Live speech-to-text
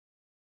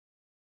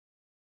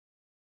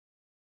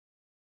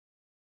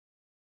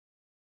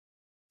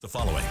The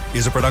following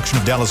is a production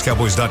of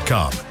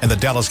DallasCowboys.com and the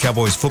Dallas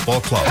Cowboys Football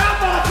Club.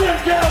 How about them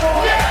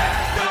Cowboys?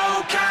 Yeah!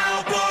 Go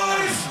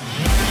Cowboys!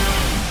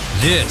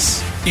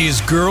 This is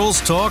Girls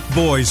Talk,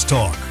 Boys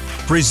Talk,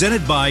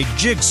 presented by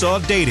Jigsaw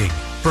Dating,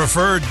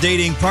 preferred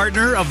dating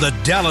partner of the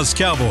Dallas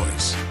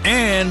Cowboys,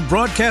 and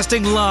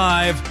broadcasting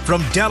live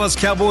from Dallas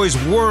Cowboys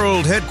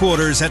World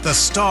Headquarters at the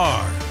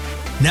Star.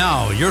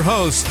 Now, your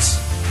hosts,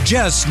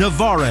 Jess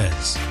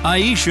Navarez,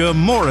 Aisha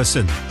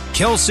Morrison,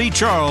 Kelsey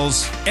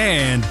Charles,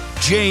 and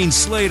Jane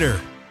Slater.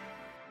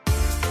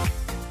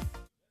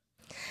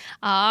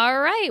 All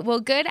right. Well,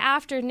 good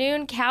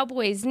afternoon,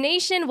 Cowboys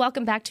Nation.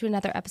 Welcome back to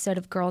another episode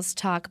of Girls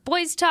Talk,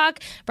 Boys Talk,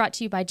 brought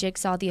to you by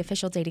Jigsaw, the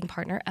official dating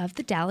partner of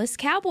the Dallas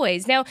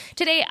Cowboys. Now,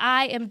 today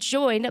I am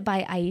joined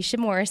by Aisha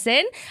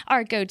Morrison,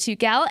 our go-to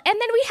gal, and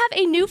then we have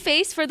a new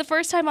face for the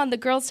first time on the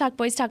Girls Talk,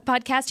 Boys Talk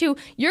podcast who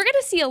you're going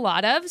to see a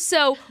lot of.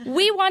 So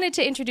we wanted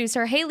to introduce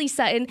her, Hayley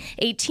Sutton,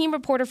 a team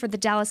reporter for the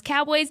Dallas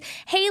Cowboys.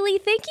 Hayley,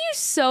 thank you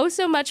so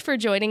much for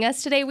joining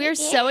us today. We are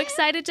so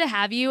excited to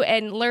have you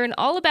and learn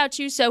all about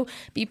you. So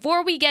before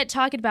we get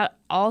talking about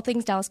all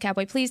things Dallas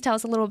Cowboy, please tell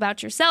us a little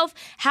about yourself,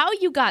 how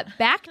you got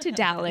back to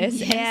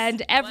Dallas,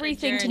 and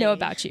everything to know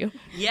about you.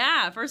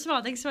 Yeah, first of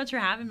all, thanks so much for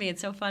having me.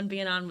 It's so fun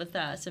being on with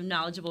some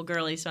knowledgeable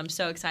girlies, so I'm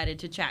so excited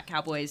to chat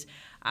Cowboys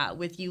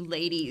with you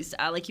ladies.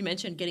 Like you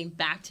mentioned, getting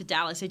back to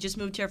Dallas. I just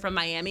moved here from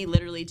Miami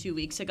literally 2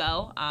 weeks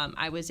ago.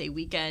 I was a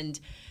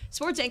weekend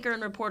sports anchor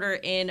and reporter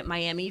in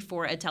Miami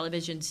for a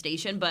television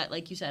station. But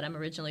like you said, I'm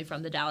originally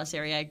from the Dallas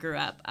area. I grew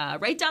up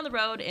right down the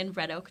road in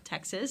Red Oak,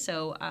 Texas.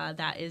 So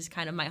that is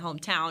kind of my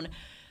hometown.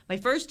 My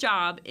first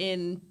job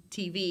in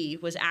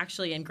TV was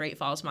actually in Great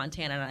Falls,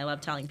 Montana, and I love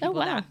telling people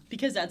that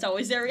because that's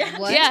always their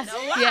reaction. Yes.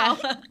 Oh, wow.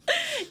 Yeah.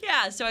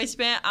 Yeah, so I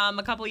spent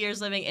a couple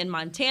years living in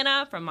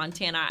Montana. From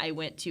Montana, I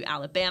went to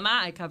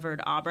Alabama. I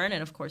covered Auburn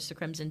and, of course, the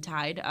Crimson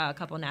Tide, a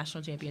couple of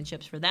national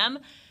championships for them.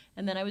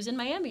 And then I was in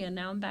Miami, and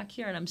now I'm back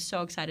here, and I'm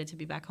so excited to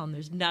be back home.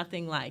 There's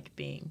nothing like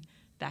being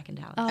back in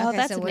Dallas. Oh, okay,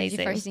 that's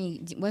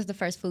amazing. What's the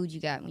first food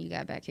you got when you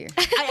got back here?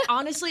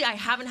 I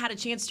haven't had a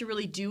chance to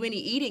really do any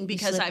eating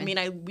because,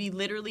 we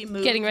literally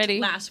moved getting ready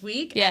last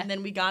week, and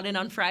then we got in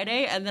on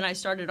Friday, and then I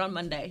started on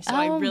Monday. So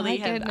I'm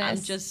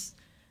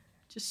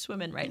just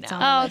swimming right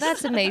now. Oh,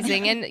 that's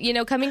amazing.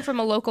 And, coming from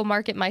a local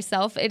market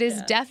myself, it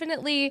is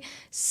definitely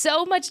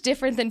so much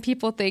different than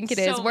people think it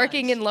is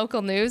working in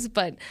local news.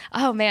 But,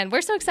 oh, man,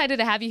 we're so excited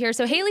to have you here.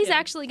 So Hayley's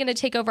actually going to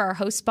take over our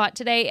host spot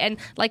today. And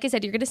like I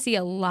said, you're going to see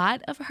a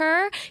lot of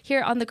her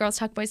here on the Girls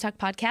Talk, Boys Talk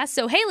podcast.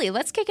 So, Hayley,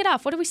 let's kick it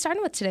off. What are we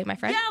starting with today, my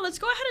friend? Yeah, let's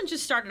go ahead and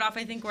just start it off,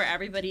 I think, where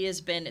everybody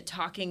has been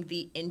talking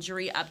the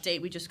injury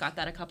update. We just got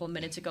that a couple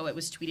minutes ago. It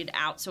was tweeted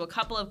out. So a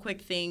couple of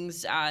quick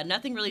things.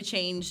 Nothing really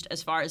changed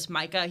as far as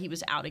Micah. He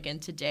was out again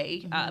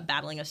today,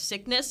 battling a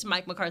sickness.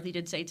 Mike McCarthy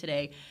did say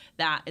today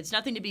that it's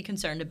nothing to be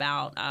concerned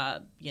about,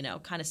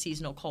 kind of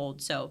seasonal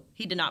cold. So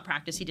he did not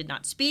practice. He did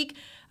not speak.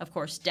 Of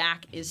course,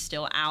 Dak is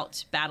still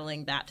out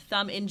battling that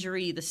thumb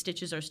injury. The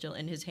stitches are still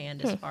in his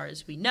hand as far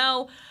as we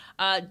know.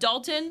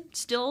 Dalton,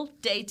 still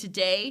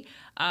day-to-day.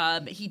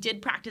 He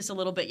did practice a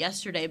little bit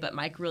yesterday, but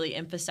Mike really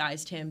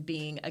emphasized him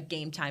being a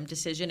game-time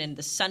decision, and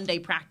the Sunday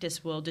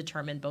practice will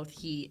determine both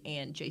he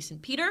and Jason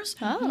Peters.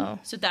 Oh.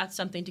 So that's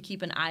something to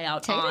keep an eye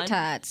out Tater on.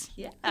 tots.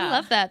 Yeah. I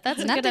love that.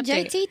 That's a Not good the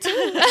update.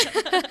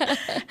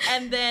 JT, too.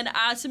 And then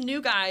some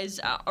new guys,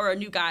 or a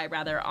new guy,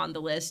 rather, on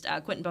the list.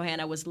 Quentin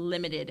Bohanna was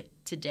limited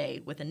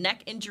today with a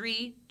neck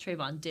injury.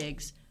 Trayvon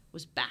Diggs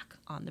was back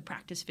on the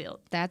practice field.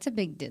 That's a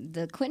big deal.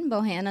 The Quentin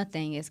Bohanna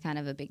thing is kind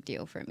of a big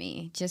deal for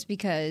me, just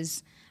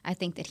because I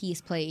think that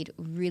he's played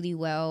really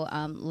well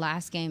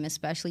last game,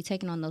 especially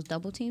taking on those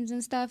double teams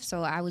and stuff.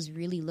 So I was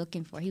really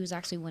looking for. He was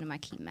actually one of my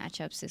key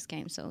matchups this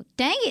game. So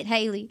dang it,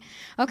 Hayley.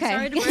 Okay.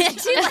 Sorry to burst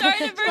your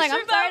I'm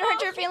sorry to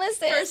hurt your feelings.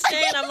 First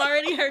day, and I'm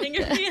already hurting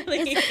your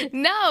feelings.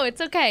 No, it's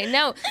okay.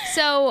 No.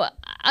 So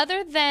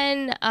other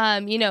than,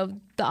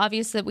 the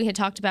obvious that we had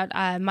talked about,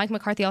 Mike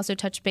McCarthy also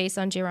touched base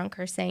on Jaron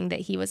Kerr saying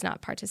that he was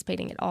not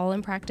participating at all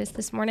in practice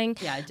this morning.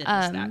 Yeah, I did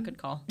miss that. Good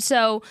call.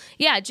 So,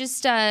 yeah,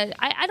 just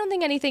I don't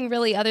think anything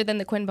really other than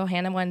the Quinn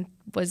Bohanna one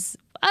was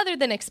other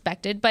than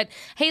expected. But,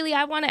 Hayley,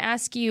 I want to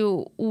ask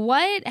you,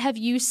 what have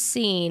you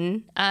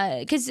seen?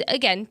 Because,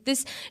 again,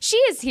 she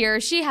is here.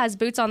 She has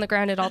boots on the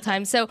ground at all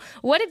times. So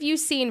what have you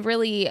seen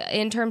really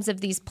in terms of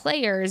these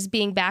players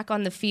being back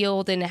on the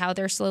field and how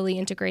they're slowly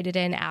integrated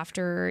in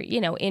after,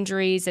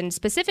 injuries? And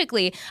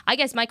specifically, I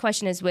guess my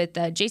question is with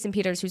Jason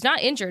Peters, who's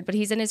not injured, but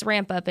he's in his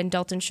ramp up, and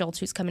Dalton Schultz,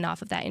 who's coming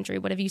off of that injury.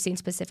 What have you seen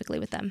specifically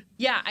with them?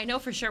 Yeah, I know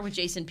for sure with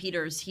Jason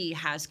Peters, he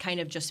has kind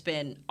of just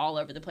been all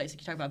over the place.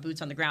 Like you talk about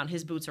boots on the ground,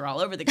 his boots are all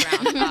over the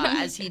ground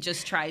as he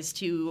just tries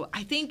to,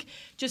 I think,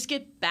 just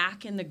get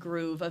back in the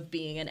groove of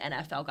being an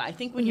NFL guy. I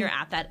think when you're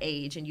at that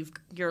age and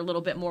you're a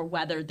little bit more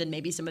weathered than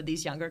maybe some of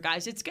these younger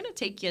guys, it's going to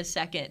take you a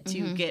second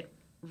to get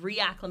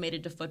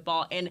reacclimated to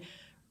football and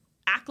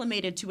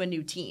acclimated to a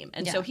new team.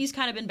 And so he's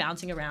kind of been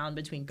bouncing around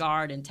between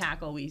guard and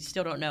tackle. We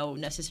still don't know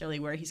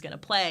necessarily where he's going to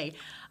play.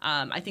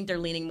 I think they're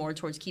leaning more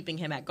towards keeping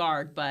him at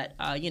guard, but,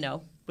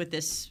 with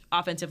this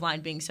offensive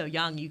line being so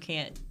young, you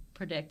can't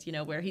predict,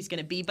 where he's going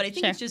to be. But I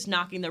think it's just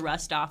knocking the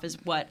rust off is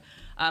what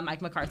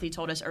Mike McCarthy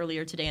told us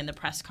earlier today in the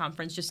press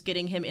conference, just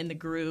getting him in the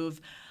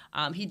groove.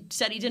 He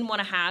said he didn't want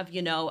to have,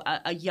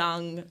 a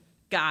young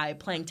guy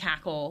playing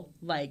tackle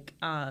like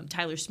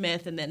Tyler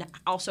Smith, and then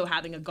also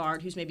having a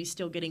guard who's maybe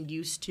still getting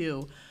used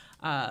to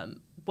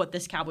what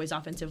this Cowboys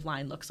offensive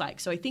line looks like.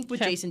 So I think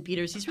with Jason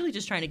Peters, he's really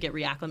just trying to get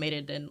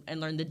reacclimated and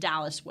learn the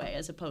Dallas way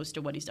as opposed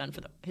to what he's done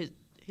for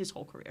his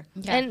whole career.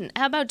 Yeah. And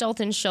how about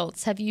Dalton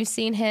Schultz? Have you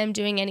seen him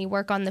doing any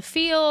work on the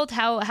field?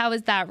 How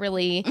is that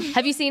really?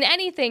 Have you seen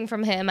anything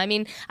from him? I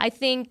mean, I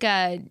think,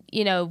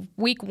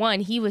 week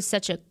one, he was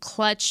such a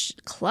clutch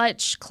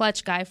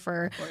guy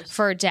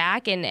for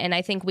Dak. And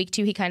I think week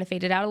two, he kind of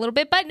faded out a little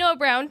bit. But Noah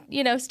Brown,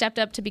 stepped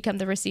up to become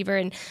the receiver.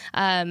 And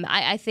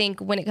I think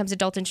when it comes to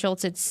Dalton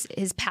Schultz, it's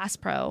his pass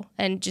pro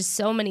and just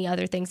so many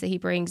other things that he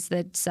brings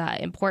that's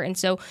important.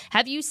 So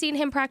have you seen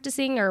him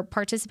practicing or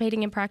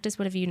participating in practice?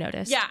 What have you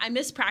noticed? Yeah, I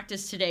missed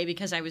practice today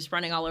because I was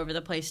running all over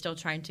the place still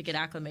trying to get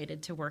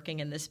acclimated to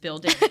working in this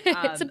building.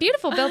 It's a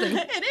beautiful building.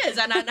 It is,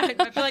 and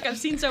I feel like I've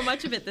seen so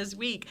much of it this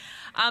week.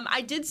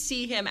 I did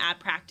see him at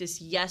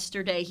practice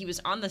yesterday. He was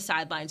on the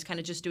sidelines kind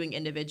of just doing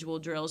individual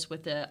drills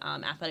with the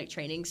athletic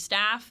training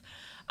staff.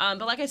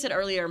 But like I said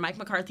earlier, Mike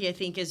McCarthy, I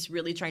think, is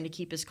really trying to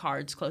keep his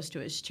cards close to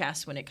his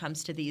chest when it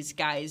comes to these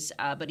guys.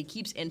 But he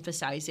keeps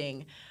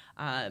emphasizing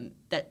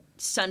that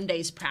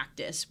Sunday's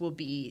practice will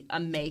be a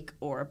make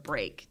or a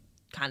break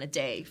kind of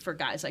day for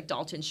guys like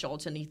Dalton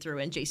Schultz, and he threw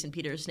in Jason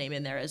Peters' name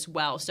in there as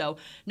well. So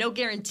no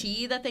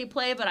guarantee that they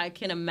play, but I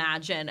can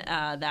imagine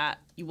that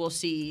you will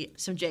see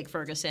some Jake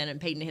Ferguson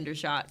and Peyton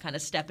Hendershot kind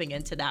of stepping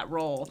into that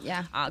role.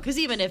 Yeah. Because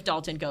even if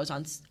Dalton goes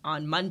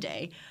on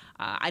Monday,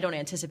 I don't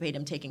anticipate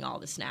him taking all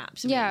the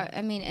snaps.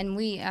 And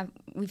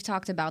we've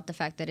talked about the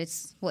fact that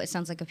it's what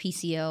sounds like a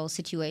PCL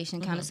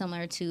situation, kind of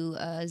similar to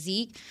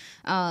Zeke.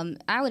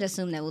 I would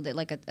assume that with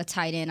like a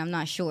tight end, I'm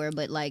not sure,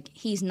 but like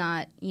he's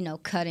not,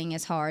 cutting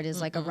as hard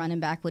as like a running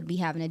back would be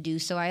having to do.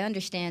 So I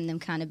understand them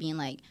kind of being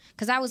like,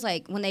 because I was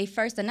like, when they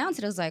first announced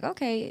it, I was like,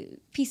 okay,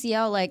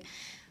 PCL, like,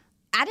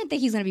 I didn't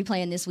think he's going to be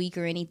playing this week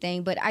or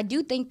anything, but I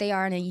do think they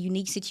are in a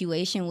unique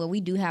situation where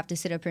we do have to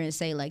sit up here and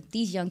say, like,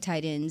 these young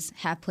tight ends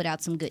have put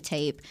out some good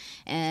tape.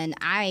 And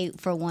I,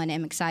 for one,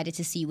 am excited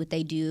to see what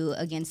they do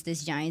against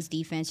this Giants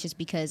defense, just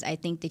because I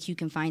think that you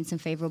can find some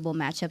favorable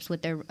matchups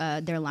with their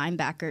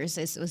linebackers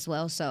as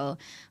well. So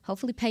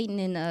hopefully Peyton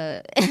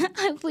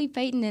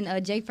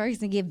and Jake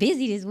Ferguson get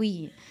busy this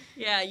week.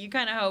 Yeah, you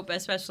kind of hope,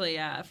 especially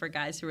for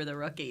guys who are the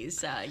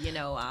rookies,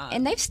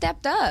 and they've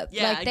stepped up.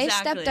 Yeah, they've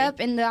stepped up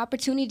in the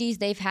opportunities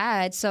they've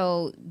had.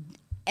 So,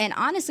 and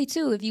honestly,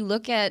 too, if you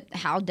look at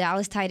how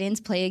Dallas tight ends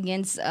play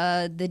against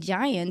the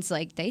Giants,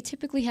 like they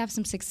typically have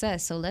some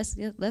success. So let's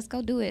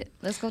go do it.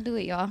 Let's go do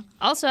it, y'all.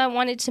 Also, I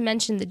wanted to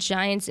mention the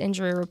Giants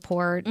injury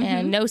report,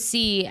 and No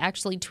C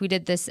actually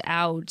tweeted this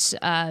out,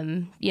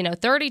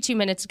 32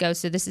 minutes ago.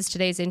 So this is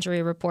today's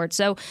injury report.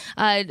 So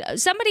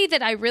somebody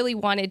that I really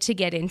wanted to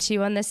get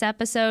into on this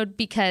episode,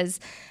 because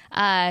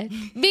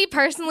me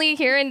personally,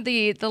 hearing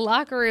the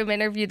locker room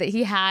interview that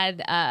he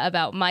had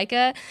about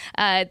Micah,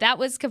 that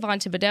was Kevon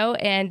Thibodeau,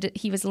 and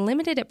he was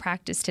limited at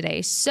practice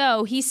today.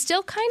 So he's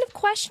still kind of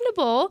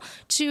questionable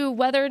to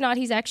whether or not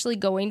he's actually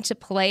going to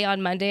play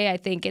on Monday. I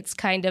think it's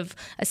kind of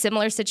a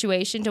similar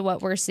situation to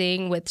what we're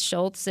seeing with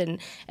Schultz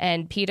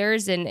and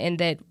Peters, and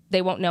that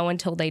they won't know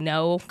until they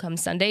know come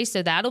Sunday.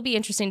 So that'll be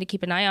interesting to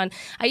keep an eye on.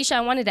 Aisha,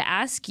 I wanted to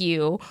ask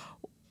you,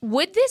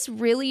 would this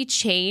really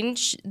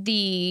change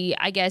the,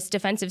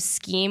 defensive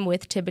scheme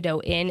with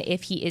Thibodeau in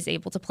if he is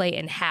able to play,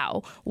 and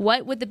how?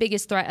 What would the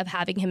biggest threat of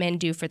having him in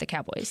do for the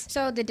Cowboys?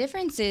 So the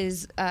difference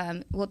is,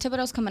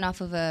 Thibodeau's coming off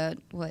of a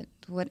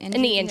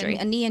injury?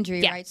 A knee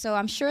injury, yeah. Right? So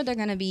I'm sure they're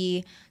going to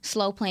be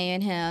slow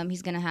playing him.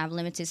 He's going to have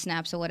limited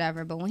snaps or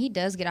whatever. But when he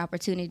does get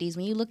opportunities,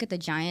 when you look at the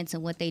Giants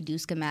and what they do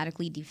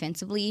schematically,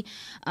 defensively,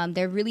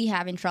 they're really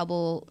having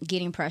trouble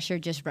getting pressure,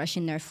 just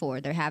rushing their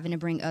four. They're having to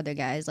bring other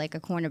guys, like a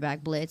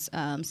cornerback blitz,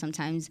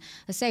 sometimes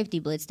a safety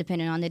blitz,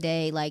 depending on the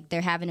day. Like,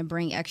 they're having to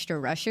bring extra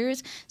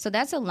rushers. So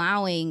that's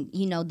allowing,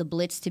 the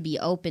blitz to be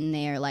open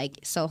there. Like,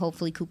 so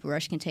hopefully Cooper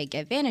Rush can take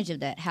advantage of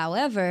that.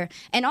 However,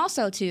 and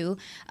also, too,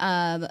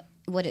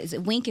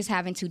 Wink is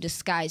having to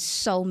disguise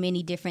so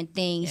many different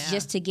things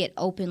just to get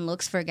open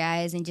looks for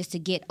guys and just to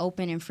get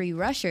open and free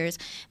rushers.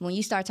 When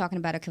you start talking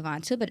about a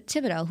Kevon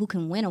Thibodeau who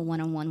can win a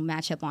one-on-one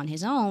matchup on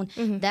his own,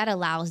 that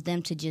allows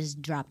them to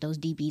just drop those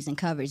DBs and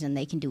covers, and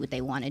they can do what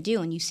they want to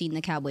do. And you've seen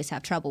the Cowboys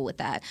have trouble with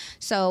that.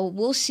 So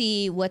we'll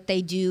see what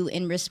they do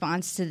in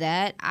response to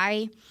that.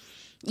 I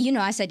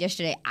said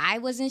yesterday I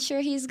wasn't sure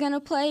he's going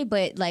to play,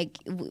 but, like,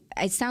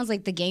 it sounds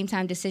like the game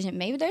time decision,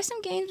 maybe there's some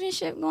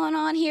gamesmanship going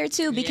on here,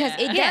 too, because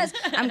it does.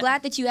 I'm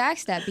glad that you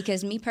asked that,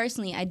 because me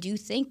personally, I do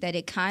think that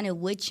it kind of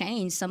would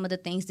change some of the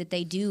things that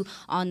they do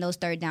on those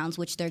third downs,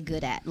 which they're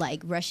good at,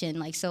 like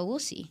rushing. So we'll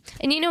see.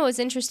 And what's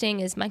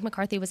interesting is Mike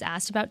McCarthy was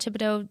asked about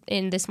Thibodeau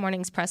in this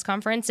morning's press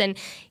conference, and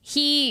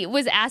he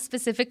was asked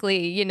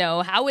specifically,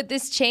 how would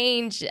this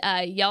change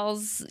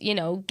y'all's,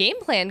 game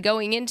plan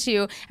going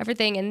into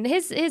everything? And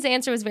his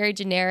answer answer was very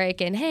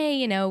generic and,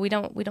 hey, we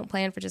don't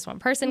plan for just one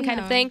person kind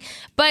of thing.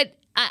 But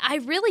I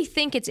really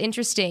think it's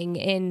interesting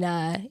in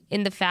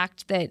the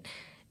fact that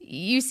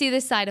you see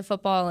this side of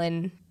football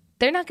and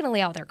they're not going to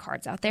lay all their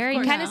cards out there.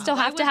 You kind of still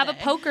have to have a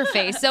poker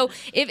face. So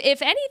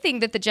if anything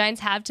that the Giants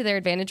have to their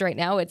advantage right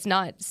now, it's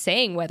not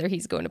saying whether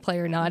he's going to play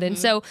or not. And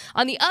so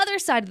on the other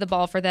side of the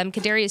ball for them,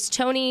 Kadarius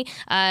Toney,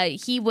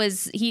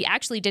 he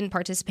actually didn't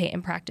participate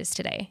in practice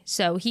today.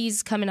 So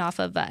he's coming off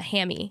of a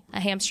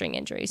hamstring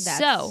injury.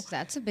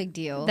 That's a big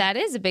deal. That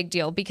is a big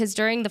deal because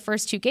during the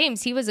first 2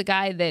 games, he was a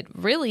guy that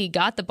really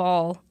got the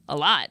ball a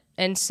lot.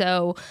 And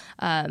so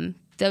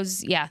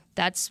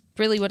that's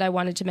really what I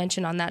wanted to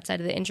mention on that side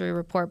of the injury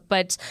report.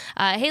 But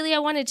Hayley, I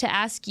wanted to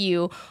ask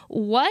you,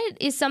 what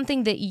is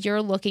something that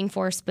you're looking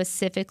for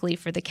specifically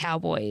for the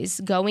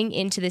Cowboys going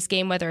into this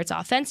game, whether it's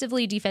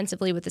offensively,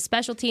 defensively, with the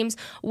special teams?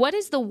 What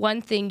is the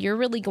one thing you're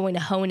really going to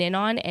hone in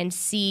on and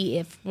see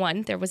if,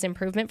 1, there was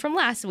improvement from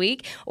last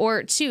week,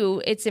 or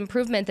 2, it's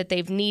improvement that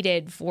they've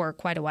needed for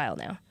quite a while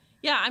now?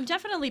 Yeah, I'm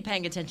definitely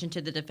paying attention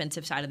to the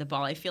defensive side of the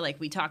ball. I feel like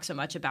we talk so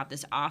much about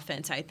this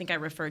offense. I think I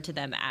referred to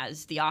them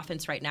as the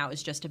offense right now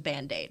is just a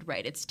Band-Aid,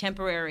 right? It's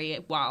temporary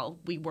while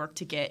we work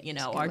to get,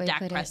 our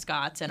Dak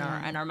Prescotts and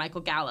our Michael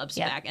Gallups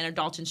back and our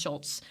Dalton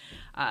Schultz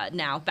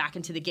now back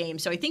into the game.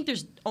 So I think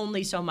there's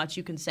only so much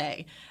you can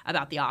say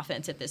about the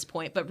offense at this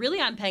point. But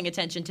really I'm paying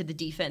attention to the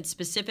defense,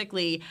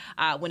 specifically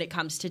when it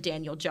comes to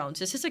Daniel Jones.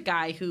 This is a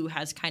guy who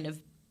has kind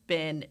of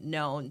been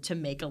known to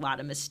make a lot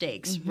of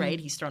mistakes, right?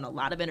 He's thrown a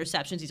lot of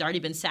interceptions. He's already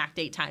been sacked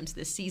 8 times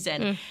this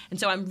season. And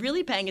so I'm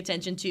really paying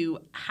attention to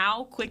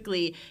how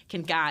quickly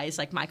can guys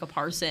like Michael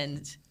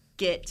Parsons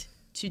get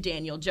to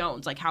Daniel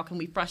Jones? Like, how can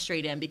we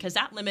frustrate him? Because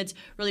that limits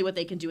really what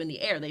they can do in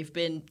the air. They've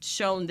been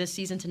shown this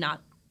season to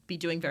not be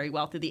doing very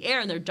well through the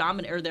air, and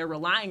they're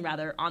relying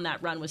rather on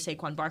that run with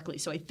Saquon Barkley.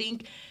 So I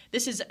think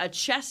this is a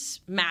chess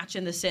match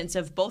in the sense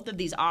of both of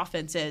these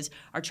offenses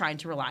are trying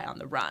to rely on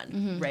the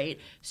run, right?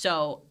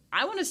 So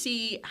I want to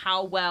see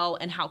how well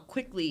and how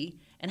quickly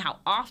and how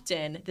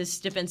often this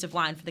defensive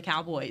line for the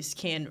Cowboys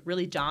can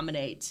really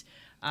dominate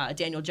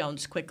Daniel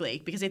Jones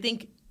quickly, because I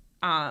think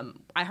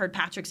I heard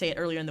Patrick say it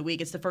earlier in the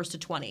week, it's the first to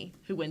 20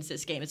 who wins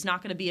this game. It's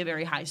not going to be a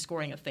very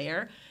high-scoring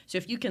affair. So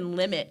if you can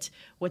limit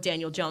what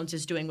Daniel Jones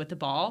is doing with the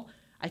ball,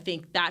 I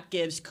think that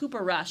gives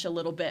Cooper Rush a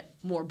little bit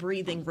more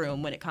breathing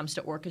room when it comes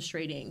to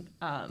orchestrating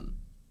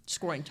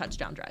scoring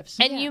touchdown drives.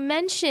 And you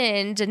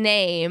mentioned a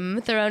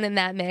name thrown in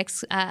that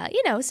mix.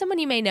 Someone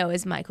you may know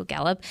is Michael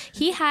Gallup.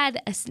 He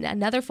had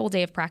another full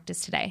day of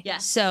practice today.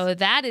 Yes. So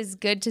that is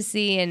good to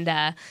see.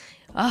 And,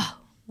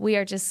 we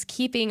are just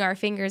keeping our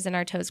fingers and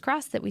our toes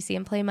crossed that we see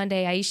him play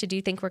Monday. Aisha, do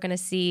you think we're going to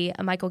see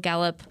a Michael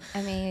Gallup?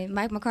 I mean,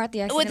 Mike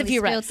McCarthy with a few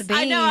spilled reps. the beans.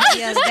 I know.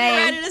 I was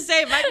ready to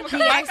say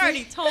Mike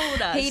already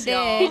told us. He did.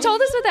 Y'all. He told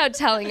us without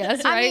telling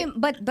us, right? I mean,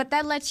 but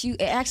that lets you.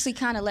 It actually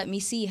kind of let me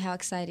see how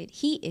excited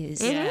he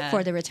is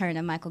for the return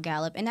of Michael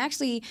Gallup. And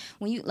actually,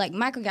 when you like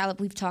Michael Gallup,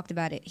 we've talked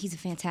about it. He's a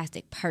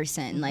fantastic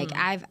person. Like,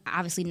 I've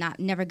obviously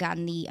never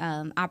gotten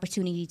the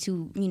opportunity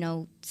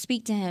to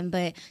speak to him,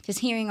 but just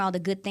hearing all the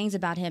good things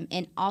about him,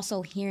 and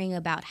also hearing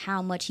about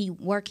how much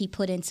work he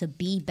put in to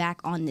be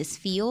back on this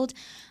field.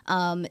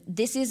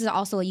 This is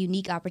also a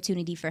unique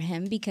opportunity for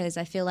him, because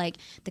I feel like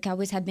the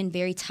Cowboys have been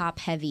very top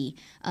heavy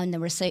in the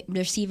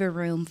receiver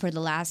room for the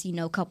last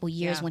couple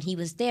years when he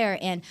was there.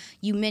 And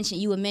you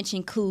would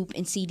mention Coop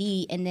and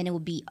CD, and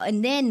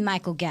then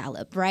Michael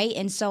Gallup, right?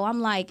 And so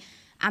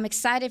I'm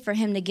excited for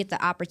him to get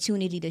the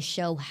opportunity to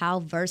show how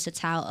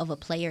versatile of a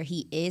player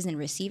he is and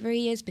receiver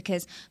he is,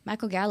 because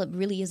Michael Gallup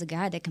really is a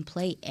guy that can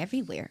play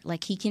everywhere.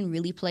 Like, he can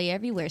really play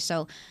everywhere.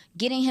 So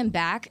getting him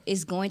back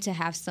is going to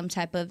have some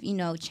type of,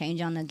 change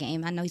on the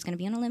game. I know he's going to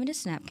be on a limited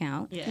snap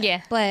count.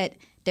 Yeah. But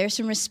there's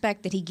some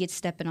respect that he gets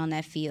stepping on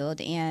that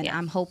field, and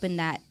I'm hoping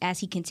that as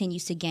he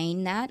continues to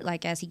gain that,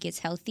 like as he gets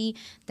healthy,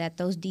 that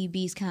those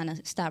DBs kind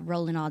of stop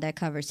rolling all that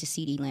coverage to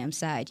CeeDee Lamb's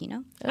side,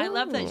 I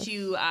love that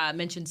you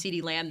mentioned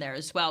CeeDee Lamb there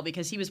as well,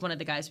 because he was one of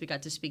the guys we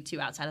got to speak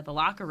to outside of the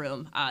locker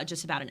room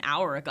just about an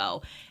hour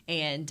ago.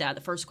 And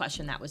the first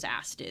question that was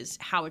asked is,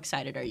 how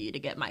excited are you to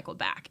get Michael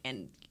back?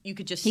 And you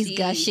could just see he's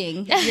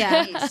gushing.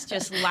 He's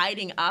just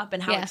lighting up,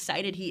 and how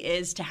excited he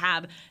is to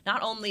have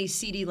not only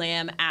CeeDee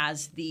Lamb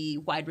as the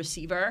wide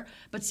receiver,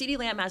 but CeeDee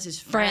Lamb as his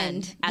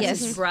friend, as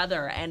his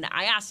brother. And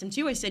I asked him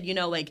too, I said,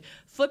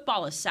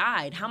 football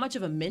aside, how much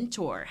of a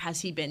mentor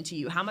has he been to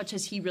you? How much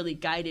has he really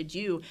guided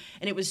you?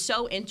 And it was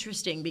so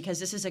interesting, because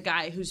this is a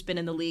guy who's been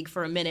in the league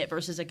for a minute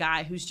versus a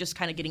guy who's just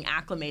kind of getting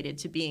acclimated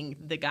to being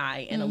the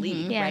guy in a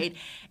league, right?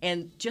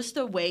 And just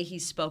the way he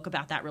spoke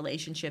about that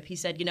relationship, he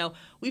said,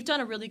 we've done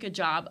a really good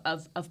job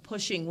of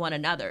pushing one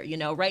another.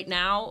 Right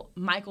now,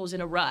 Michael's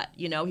in a rut.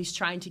 He's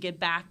trying to get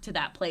back to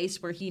that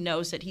place where he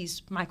knows that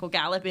he's Michael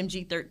Gallup,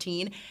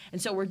 MG13.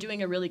 And so we're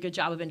doing a really good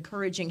job of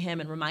encouraging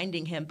him and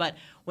reminding him. But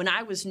when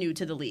I was new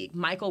to the league,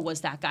 Michael was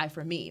that guy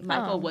for me.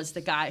 Michael was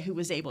the guy who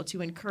was able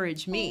to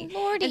encourage me. Oh,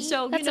 Lordy. And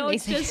so, That's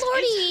amazing. it's just,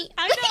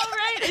 I know,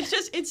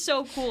 right? It's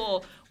so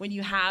cool when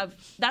you have,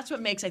 that's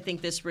what makes, I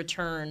think, this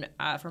return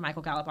for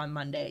Michael Gallup on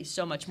Monday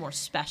so much more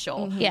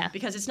special. Yeah.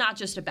 Because it's not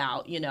just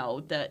about,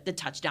 the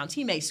touchdowns.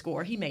 He may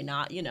score, he may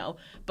not,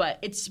 but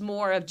it's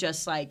more of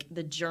just like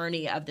the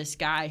journey of this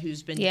guy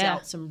who's been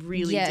dealt some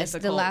really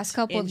difficult the last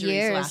couple of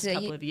years. Yeah,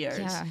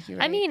 you're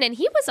right. I mean, and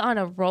he was on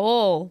a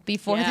roll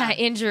before that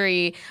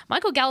injury.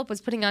 Michael Gallup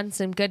was putting on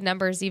some good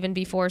numbers even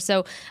before.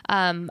 So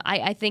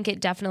I think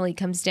it definitely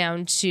comes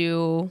down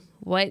to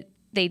what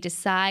they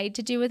decide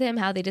to do with him,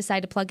 how they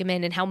decide to plug him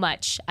in, and how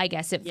much, I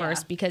guess, at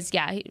first. Because,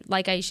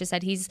 like Aisha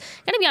said, he's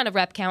going to be on a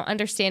rep count,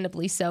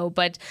 understandably so.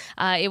 But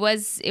it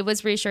was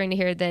reassuring to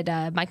hear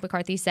that Mike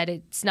McCarthy said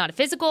it's not a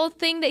physical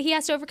thing that he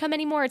has to overcome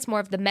anymore. It's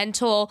more of the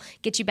mental,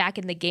 get you back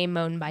in the game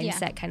mode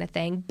mindset kind of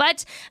thing.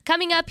 But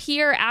coming up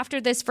here after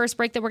this first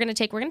break that we're going to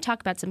take, we're going to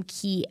talk about some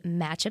key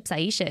matchups.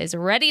 Aisha is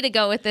ready to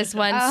go with this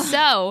one.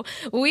 So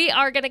we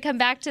are going to come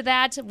back to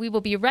that. We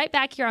will be right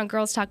back here on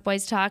Girls Talk,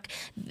 Boys Talk,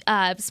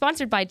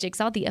 sponsored by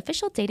Jigsaw, the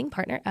official dating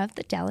partner of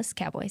the Dallas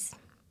Cowboys.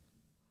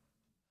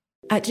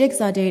 At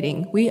Jigsaw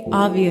Dating, we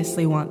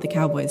obviously want the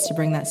Cowboys to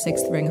bring that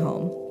 6th ring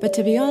home. But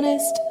to be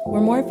honest,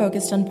 we're more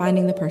focused on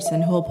finding the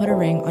person who will put a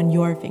ring on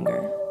your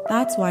finger.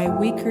 That's why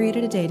we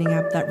created a dating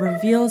app that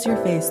reveals your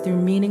face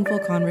through meaningful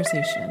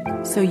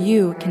conversation, so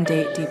you can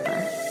date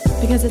deeper.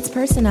 Because it's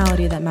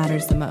personality that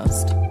matters the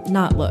most,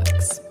 not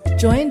looks.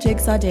 Join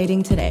Jigsaw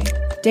Dating today,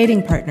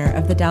 dating partner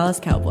of the Dallas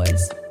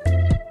Cowboys.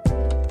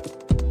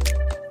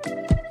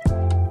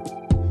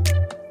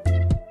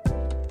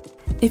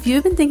 If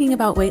you've been thinking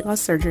about weight loss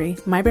surgery,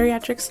 My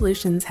Bariatric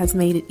Solutions has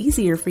made it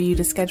easier for you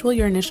to schedule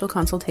your initial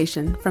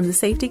consultation from the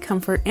safety,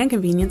 comfort, and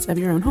convenience of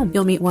your own home.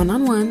 You'll meet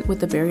one-on-one with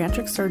the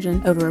bariatric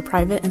surgeon over a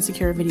private and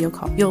secure video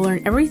call. You'll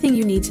learn everything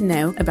you need to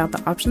know about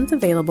the options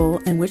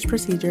available and which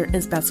procedure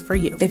is best for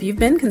you. If you've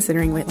been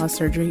considering weight loss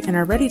surgery and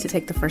are ready to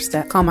take the first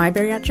step, call My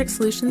Bariatric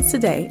Solutions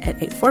today at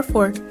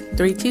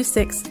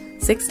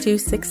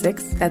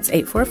 844-326-6266. That's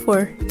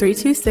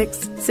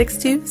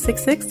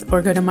 844-326-6266,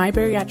 or go to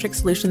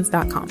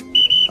mybariatricsolutions.com.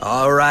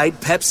 All right,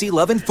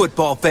 Pepsi-loving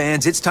football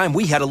fans, it's time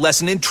we had a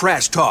lesson in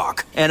trash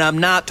talk. And I'm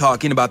not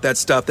talking about that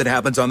stuff that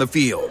happens on the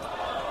field.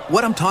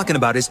 What I'm talking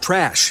about is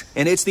trash,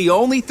 and it's the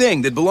only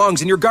thing that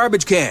belongs in your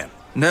garbage can.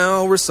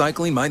 Now,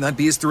 recycling might not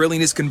be as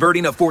thrilling as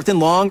converting a 4th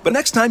and long, but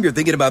next time you're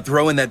thinking about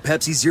throwing that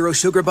Pepsi Zero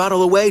Sugar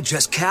bottle away,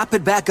 just cap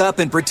it back up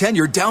and pretend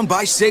you're down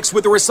by 6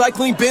 with the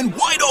recycling bin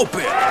wide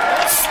open.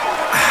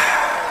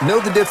 Know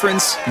the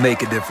difference?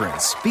 Make a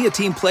difference. Be a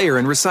team player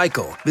and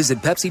recycle. Visit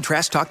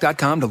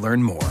PepsiTrashTalk.com to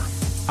learn more.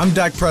 I'm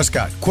Dak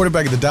Prescott,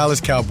 quarterback of the Dallas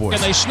Cowboys.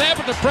 And they snap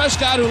it to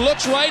Prescott, who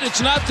looks right.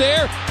 It's not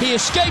there. He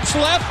escapes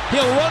left.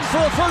 He'll run for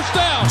a first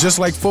down. Just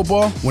like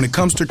football, when it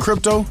comes to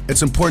crypto,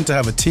 it's important to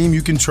have a team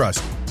you can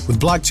trust. With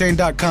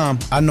blockchain.com,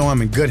 I know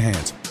I'm in good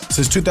hands.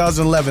 Since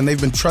 2011,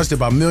 they've been trusted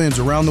by millions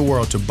around the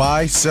world to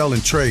buy, sell,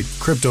 and trade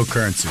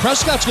cryptocurrency.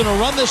 Prescott's going to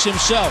run this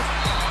himself.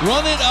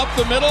 Run it up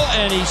the middle,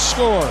 and he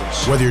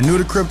scores. Whether you're new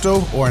to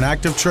crypto or an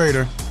active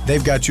trader,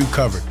 they've got you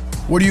covered.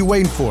 What are you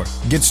waiting for?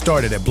 Get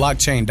started at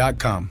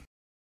blockchain.com.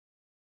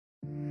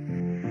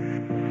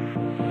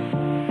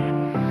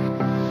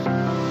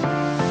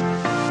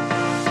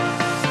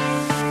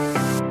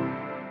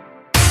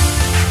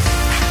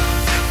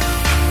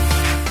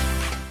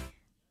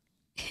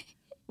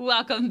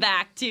 Welcome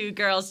back to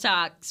Girls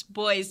Talk,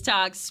 Boys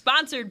Talk,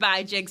 sponsored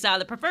by Jigsaw,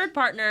 the preferred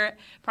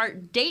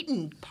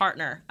dating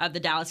partner of the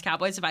Dallas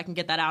Cowboys. If I can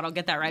get that out, I'll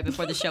get that right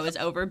before the show is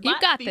over. You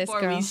got this,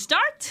 girl. Before we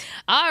start.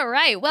 All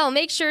right. Well,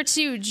 make sure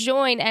to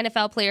join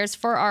NFL players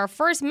for our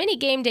first mini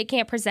game day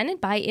camp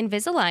presented by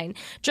Invisalign.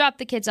 Drop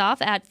the kids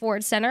off at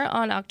Ford Center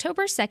on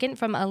October 2nd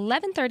from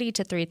 11:30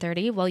 to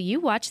 3:30 while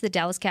you watch the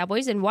Dallas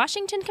Cowboys and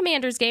Washington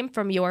Commanders game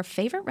from your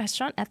favorite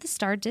restaurant at the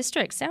Star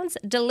District. Sounds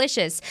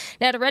delicious.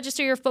 Now, to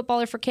register your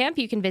footballer for camp,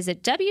 you can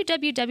visit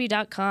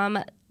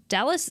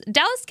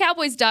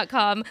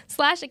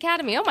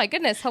DallasCowboys.com/academy. Oh my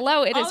goodness.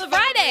 Hello. It is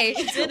Friday.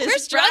 We're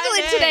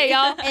struggling today,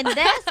 y'all. And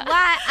that's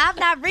why I'm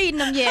not reading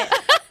them yet.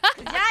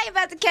 Y'all ain't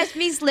about to catch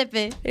me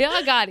slipping.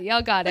 Y'all got it.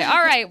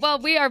 All right. Well,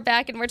 we are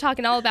back and we're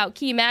talking all about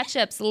key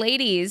matchups.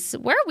 Ladies,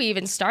 where are we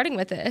even starting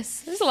with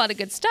this? There's a lot of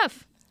good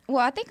stuff. Well,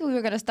 I think we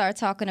were going to start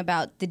talking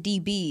about the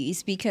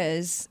DBs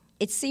because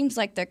it seems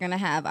like they're going to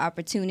have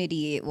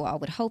opportunity. Well, I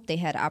would hope they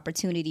had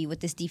opportunity with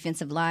this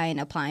defensive line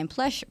applying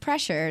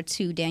pressure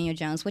to Daniel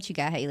Jones. What you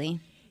got, Hayley?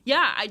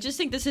 Yeah, I just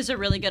think this is a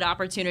really good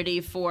opportunity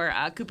for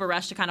Cooper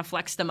Rush to kind of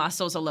flex the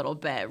muscles a little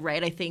bit,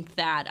 right? I think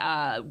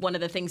that one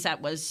of the things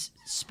that was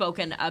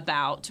spoken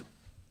about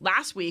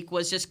last week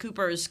was just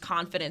Cooper's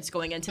confidence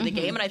going into the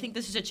game. And I think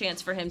this is a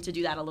chance for him to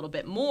do that a little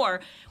bit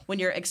more when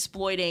you're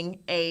exploiting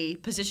a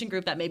position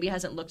group that maybe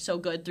hasn't looked so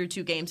good through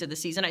 2 games of the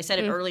season. I said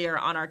it earlier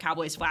on our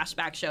Cowboys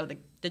flashback show.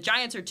 The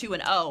Giants are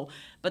 2-0,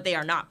 but they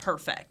are not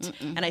perfect.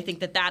 And I think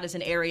that is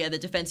an area, the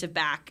defensive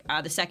back,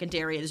 the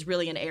secondary is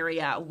really an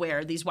area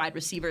where these wide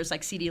receivers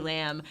like CeeDee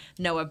Lamb,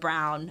 Noah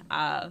Brown,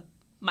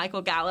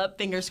 Michael Gallup,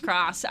 fingers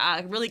crossed,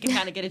 really can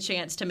kind of get a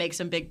chance to make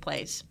some big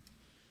plays.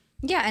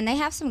 Yeah, and they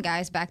have some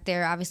guys back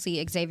there.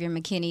 Obviously, Xavier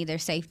McKinney, their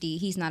safety,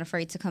 he's not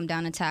afraid to come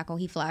down and tackle.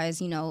 He flies,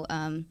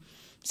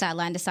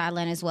 sideline to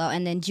sideline as well.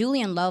 And then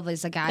Julian Love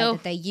is a guy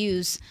that they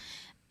use.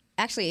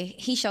 Actually,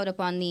 he showed up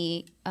on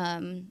the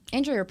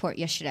injury report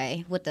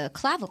yesterday with the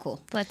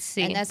clavicle. Let's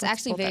see. And that's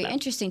actually very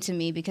interesting to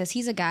me because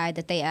he's a guy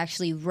that they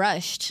actually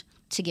rushed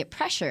to get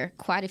pressure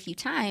quite a few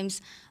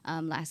times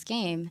last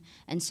game.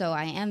 And so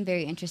I am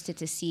very interested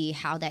to see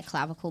how that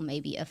clavicle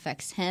maybe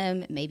affects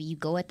him. Maybe you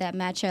go at that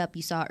matchup.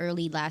 You saw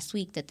early last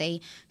week that the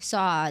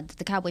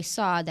Cowboys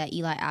saw that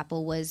Eli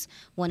Apple was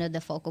one of the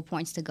focal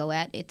points to go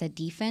at the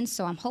defense.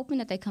 So I'm hoping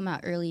that they come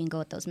out early and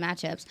go at those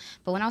matchups.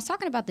 But when I was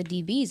talking about the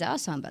DBs, I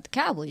was talking about the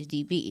Cowboys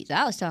DBs.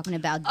 I was talking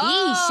about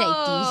these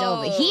safeties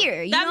over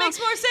here. That makes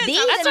more sense.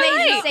 These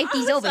amazing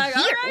safeties over here.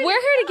 Right.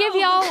 We're here to give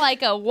y'all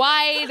like a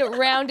wide,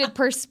 rounded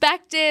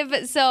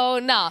perspective. So,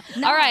 no.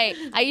 All right.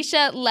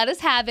 Aisha, let us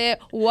have it.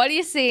 What are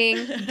you seeing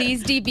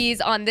these DBs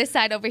on this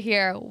side over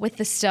here with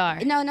the star?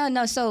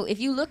 No. So if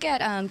you look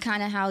at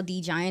kind of how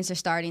the Giants are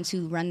starting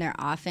to run their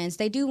offense,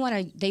 they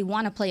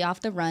want to play off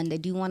the run. They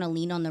do want to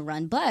lean on the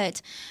run.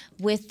 But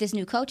with this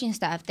new coaching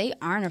staff, they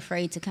aren't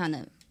afraid to kind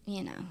of,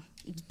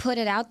 put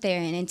it out there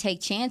and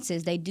take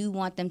chances. They do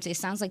want them to, it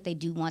sounds like they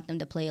do want them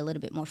to play a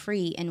little bit more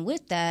free. And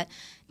with that,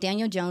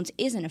 Daniel Jones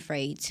isn't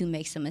afraid to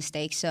make some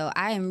mistakes. So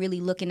I am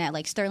really looking at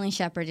like Sterling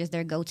Shepard is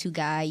their go-to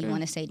guy. You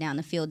want to say down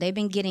the field. They've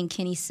been getting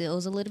Kenny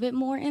Sills a little bit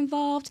more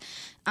involved.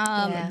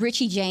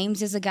 Richie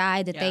James is a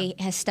guy that they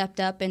has stepped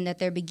up and that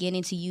they're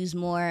beginning to use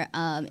more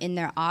in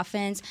their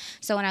offense.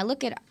 So when I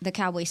look at the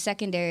Cowboys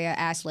secondary, I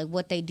ask like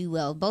what they do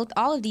well.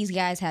 All of these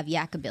guys have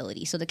yak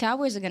ability. So the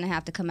Cowboys are going to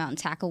have to come out and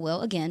tackle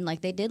well again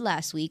like they did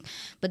last week.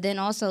 But then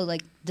also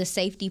like the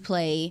safety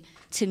play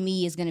to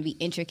me is going to be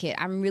intricate.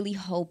 I'm really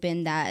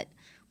hoping that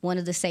one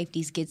of the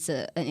safeties gets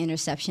an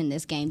interception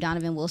this game.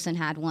 Donovan Wilson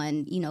had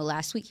one,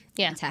 last week.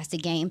 Yeah.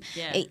 Fantastic game.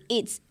 Yeah.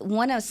 It's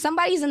one of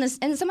somebody in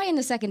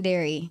the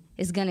secondary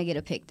is gonna get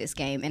a pick this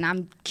game, and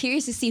I'm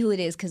curious to see who it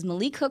is because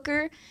Malik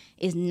Hooker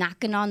is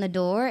knocking on the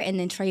door, and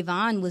then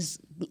Trayvon was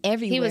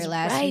everywhere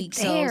last week.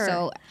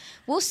 So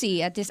we'll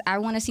see. I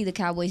want to see the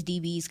Cowboys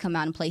DBs come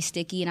out and play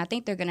sticky, and I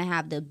think they're gonna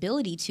have the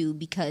ability to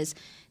because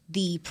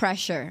the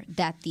pressure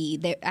that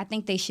I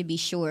think they should be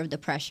sure of the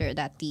pressure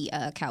that the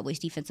Cowboys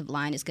defensive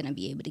line is going to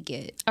be able to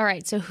get. All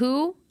right, so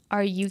who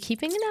are you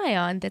keeping an eye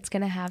on that's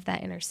going to have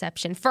that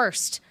interception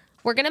first?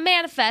 We're going to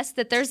manifest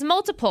that there's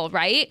multiple,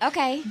 right?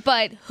 Okay.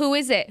 But who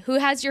is it? Who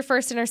has your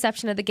first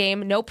interception of the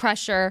game? No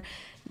pressure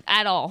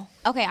at all.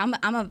 Okay,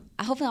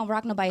 hopefully I'm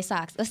rocking nobody's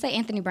socks. Let's say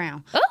Anthony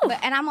Brown. Oh.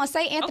 And I'm going to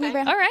say Anthony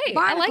Brown. All right,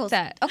 Barnacles.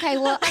 I like that. Okay,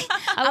 well,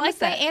 I'm going to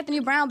say that.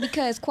 Anthony Brown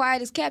because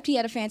quiet as kept, he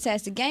had a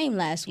fantastic game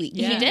last week.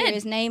 Yeah. You He did. hear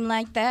his name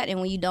like that,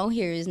 and when you don't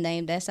hear his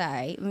name, that's all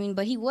right.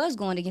 But he was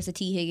going against the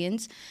T.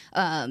 Higgins,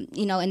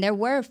 and there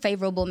were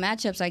favorable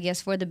matchups, I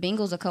guess, for the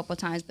Bengals a couple of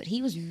times, but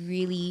he was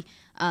really...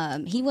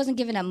 he wasn't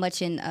giving up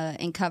much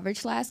in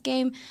coverage last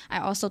game. I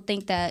also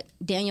think that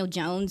Daniel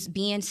Jones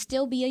being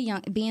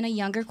a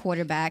younger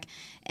quarterback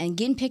and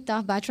getting picked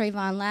off by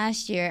Trayvon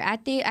last year, I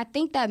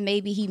think that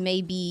maybe he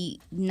may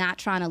be not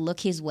trying to look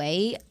his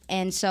way.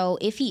 And so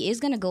if he is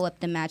going to go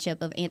up the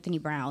matchup of Anthony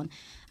Brown,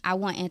 I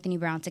want Anthony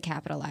Brown to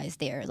capitalize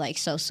there.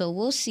 So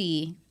we'll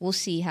see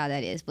how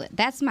that is, but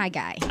that's my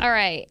guy. All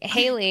right,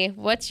 Hayley,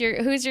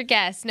 who's your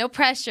guess? No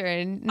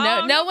pressure.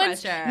 No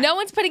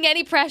one's putting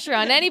any pressure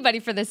on anybody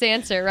for this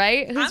answer,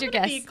 right? Who's your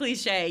guess? I'm gonna be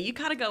cliche. You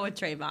gotta go with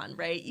Trayvon,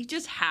 right? You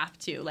just have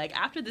to. Like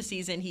after the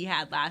season he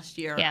had last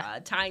year,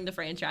 tying the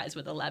franchise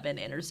with 11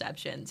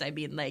 interceptions. I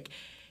mean, like.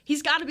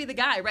 He's got to be the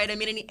guy, right? I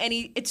mean, and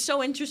it's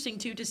so interesting,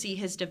 too, to see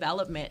his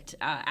development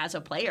as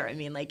a player. I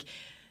mean, like,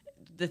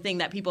 the thing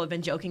that people have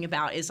been joking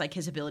about is, like,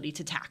 his ability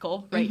to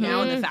tackle right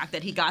now and the fact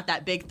that he got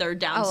that big third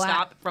down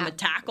stop from a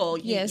tackle.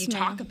 You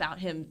talk about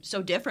him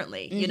so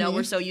differently. You know,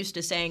 we're so used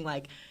to saying,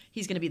 like,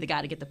 he's going to be the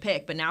guy to get the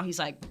pick, but now he's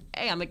like,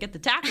 hey, I'm going to get the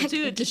tackle,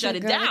 too, to shut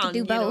it down.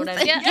 Do both. You know what I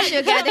mean? Yeah. You're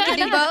a guy that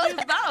can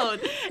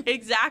do both.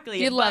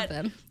 Exactly. You love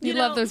them. You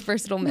love those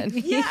versatile men.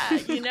 Yeah,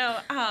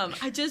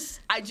 I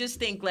just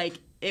think, like,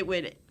 it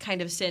would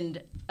kind of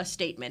send a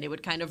statement. It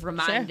would kind of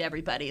remind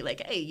everybody,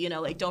 like, hey,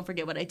 like, don't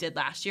forget what I did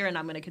last year, and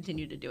I'm going to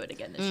continue to do it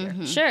again this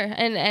year. Sure,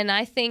 and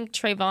I think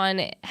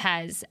Trayvon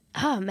has.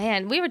 Oh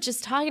man, we were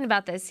just talking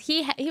about this.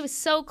 He was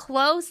so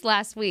close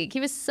last week.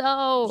 He was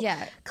so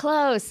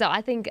close. So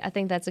I think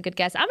that's a good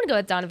guess. I'm going to go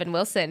with Donovan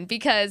Wilson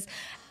because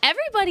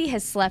everybody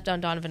has slept on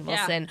Donovan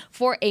Wilson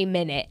for a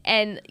minute.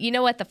 And you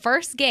know what? The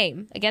first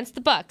game against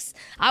the Bucs,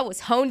 I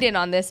was honed in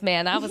on this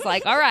man. I was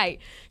like, all right,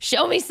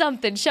 show me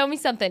something. Show me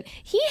something.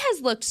 He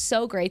has looked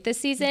so great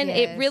this season. Yes.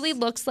 It really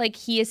looks like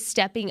he is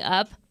stepping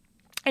up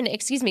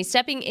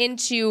stepping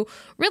into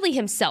really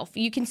himself.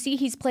 You can see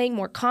he's playing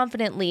more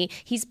confidently.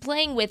 He's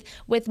playing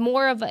with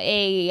more of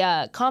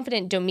a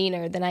confident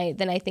demeanor than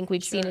I think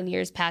we've seen in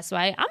years past. So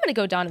I'm going to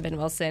go Donovan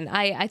Wilson.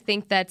 I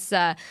think that's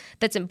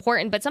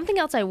important. But something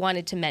else I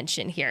wanted to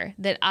mention here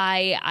that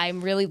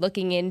I'm really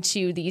looking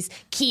into these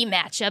key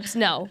matchups.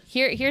 No,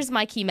 here's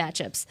my key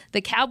matchups: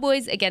 the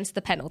Cowboys against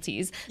the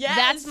penalties. Yes.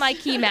 That's my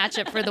key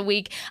matchup for the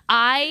week.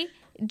 I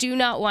do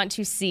not want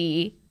to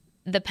see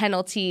the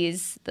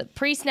penalties, the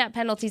pre-snap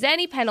penalties,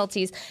 any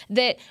penalties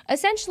that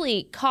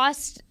essentially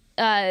cost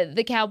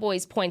the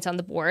Cowboys points on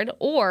the board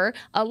or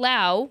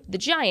allow the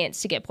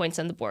Giants to get points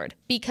on the board.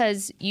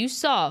 Because you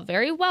saw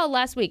very well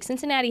last week,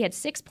 Cincinnati had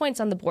 6 points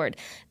on the board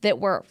that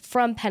were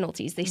from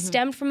penalties. They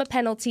stemmed from a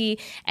penalty,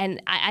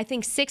 and I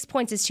think 6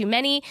 points is too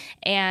many.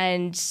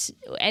 And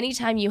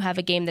anytime you have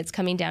a game that's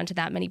coming down to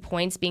that many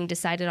points being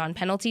decided on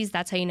penalties,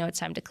 that's how you know it's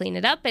time to clean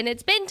it up. And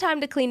it's been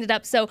time to clean it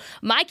up. So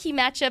my key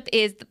matchup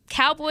is the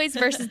Cowboys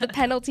versus the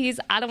penalties.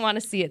 I don't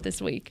want to see it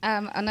this week.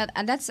 And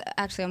that's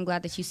actually, I'm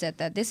glad that you said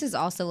that. This is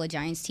also a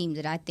Giants team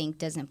that I think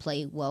doesn't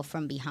play well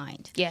from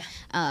behind. Yeah.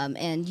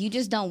 And you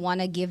just don't want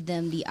to give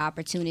them the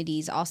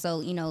opportunities.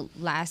 Also,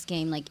 last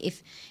game, like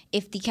if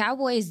the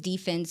Cowboys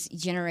defense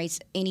generates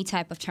any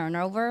type of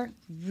turnover,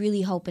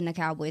 really hoping the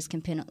Cowboys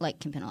can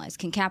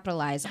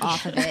capitalize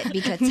off of it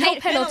because no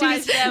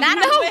penalties.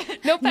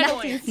 No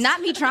penalties.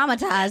 Not me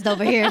traumatized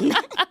over here.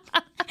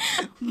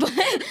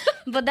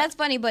 But that's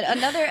funny. But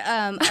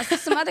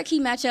some other key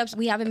matchups,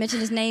 we haven't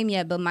mentioned his name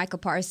yet, but Micah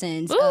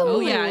Parsons.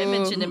 I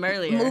mentioned him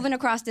earlier. Moving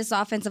across this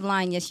offensive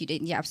line. Yes, you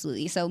did. Yeah,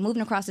 absolutely. So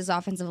moving across this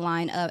offensive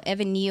line,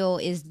 Evan Neal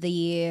is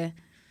the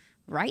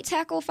right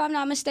tackle, if I'm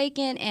not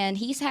mistaken, and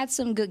he's had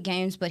some good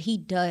games, but he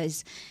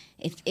does.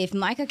 If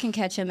Micah can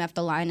catch him at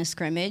the line of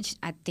scrimmage,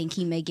 I think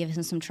he may give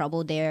him some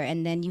trouble there.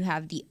 And then you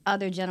have the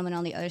other gentleman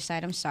on the other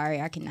side. I'm sorry,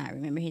 I cannot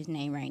remember his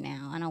name right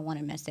now. I don't want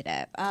to mess it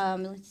up.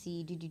 Let's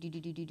see.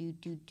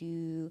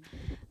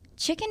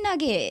 Chicken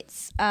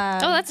nuggets.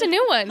 That's a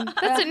new one.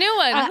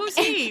 Who's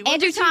he?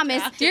 Andrew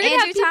Thomas. You're going to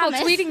have people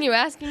tweeting you,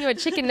 asking you what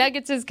chicken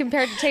nuggets is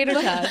compared to tater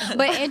tots.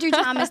 But Andrew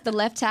Thomas, the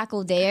left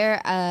tackle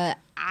there,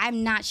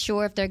 I'm not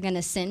sure if they're going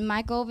to send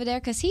Mike over there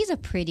because he's a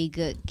pretty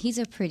good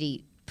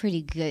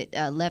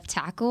left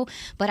tackle,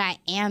 but I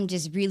am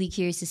just really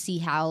curious to see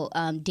how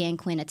Dan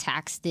Quinn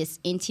attacks this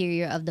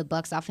interior of the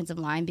Bucs offensive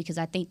line because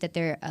I think that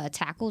their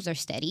tackles are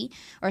steady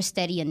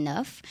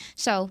enough.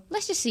 So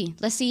let's just see.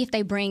 Let's see if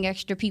they bring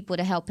extra people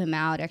to help him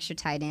out, extra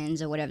tight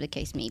ends or whatever the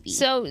case may be.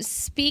 So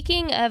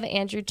speaking of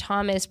Andrew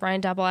Thomas,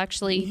 Brian Double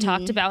actually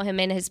talked about him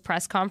in his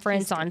press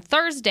conference on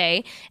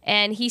Thursday,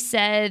 and he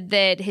said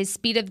that his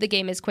speed of the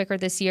game is quicker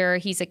this year.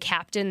 He's a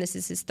captain. This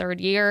is his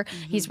third year.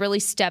 He's really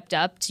stepped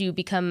up to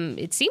become,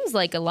 it seems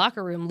like, a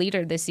locker room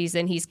leader this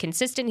season. He's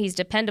consistent, he's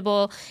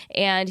dependable,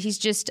 and he's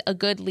just a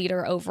good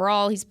leader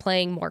overall. He's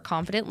playing more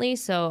confidently,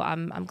 so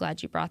I'm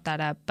glad you brought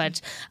that up. But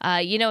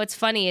what's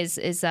funny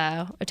is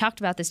I talked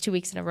about this 2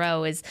 weeks in a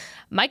row, is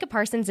Micah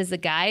Parsons is a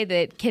guy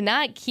that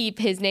cannot keep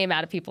his name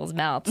out of people's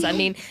mouths. I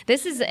mean,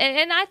 this is,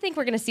 and I think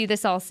we're going to see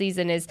this all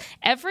season, is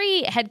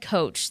every head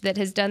coach that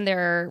has done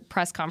their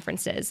press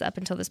conferences up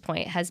until this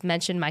point has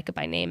mentioned Micah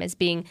by name as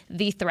being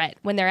the threat.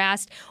 When they're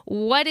asked,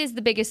 what is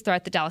the biggest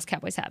threat the Dallas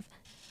Cowboys have?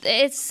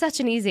 It's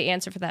such an easy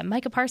answer for them.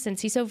 Micah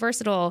Parsons, he's so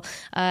versatile,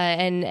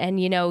 and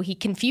he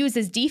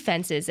confuses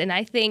defenses. And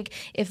I think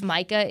if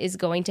Micah is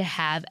going to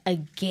have a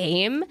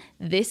game,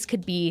 this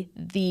could be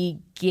the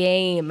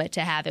game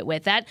to have it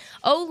with. That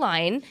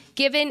O-line,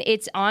 given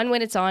it's on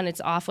when it's on, it's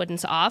off when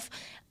it's off,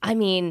 I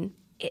mean,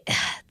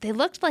 they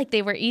looked like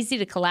they were easy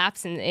to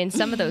collapse in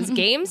some of those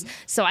games.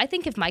 So I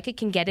think if Micah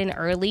can get in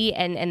early,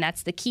 and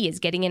that's the key, is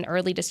getting in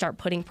early to start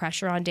putting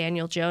pressure on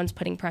Daniel Jones,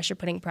 putting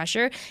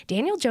pressure,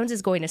 Daniel Jones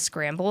is going to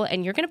scramble,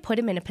 and you're going to put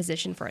him in a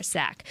position for a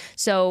sack.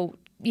 So,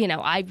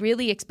 I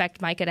really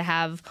expect Micah to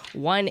have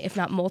one, if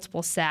not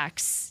multiple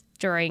sacks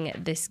during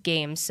this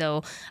game.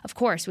 So, of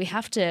course, we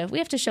have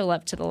to show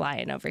love to the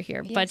Lion over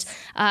here. Yes.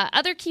 But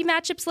other key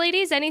matchups,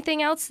 ladies,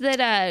 anything else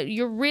that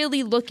you're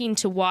really looking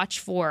to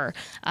watch for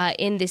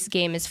in this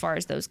game as far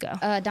as those go?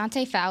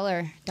 Dante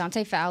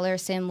Fowler,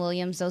 Sam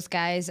Williams, those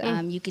guys,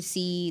 you could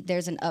see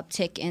there's an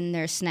uptick in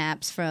their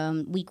snaps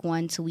from week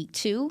 1 to week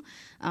 2.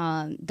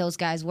 Those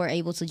guys were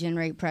able to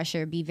generate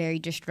pressure, be very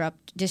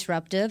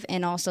disruptive,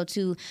 and also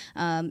to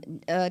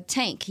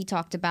Tank. He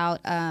talked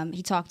about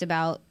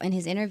in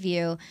his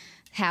interview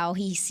how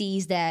he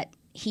sees that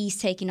he's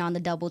taking on the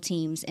double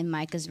teams and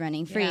Micah's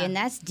running free. Yeah. And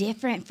that's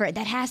different that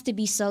has to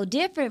be so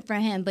different for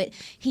him. But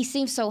he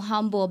seems so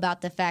humble about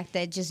the fact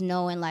that just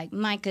knowing like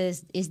Micah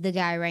is the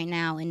guy right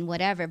now and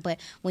whatever. But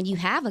when you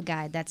have a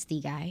guy, that's the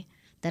guy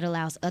that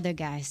allows other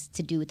guys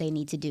to do what they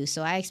need to do.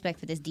 So I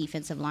expect for this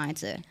defensive line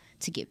to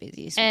get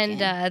busy.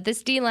 And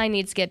this D-line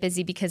needs to get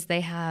busy because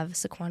they have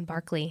Saquon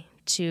Barkley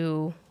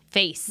to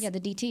face. Yeah, the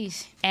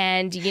DTs.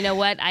 And you know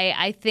what?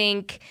 I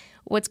think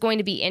what's going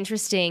to be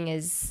interesting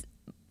is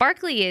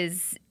Barkley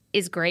is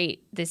is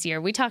great this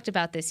year. We talked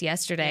about this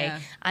yesterday. Yeah.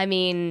 I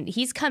mean,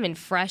 he's coming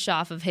fresh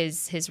off of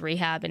his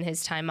rehab and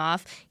his time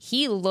off.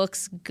 He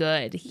looks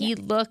good. He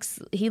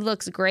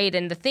looks great.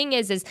 And the thing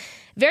is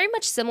very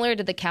much similar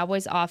to the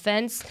Cowboys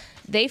offense.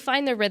 They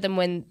find their rhythm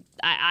when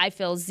I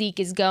feel Zeke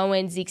is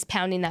going. Zeke's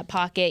pounding that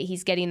pocket.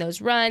 He's getting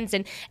those runs.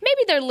 And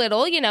maybe they're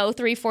little,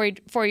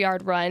 3-4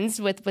 yard runs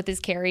with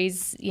his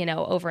carries,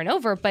 over and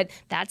over. But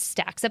that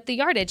stacks up the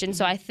yardage. And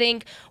so I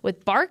think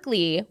with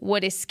Barkley,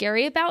 what is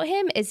scary about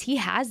him is he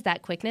has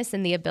that quickness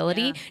and the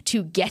ability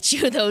to get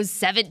you those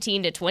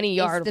 17 to 20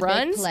 yard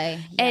runs. Big play.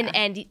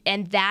 Yeah.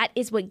 And that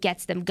is what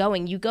gets them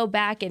going. You go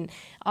back and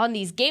on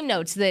these game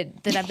notes that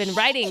I've been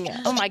writing,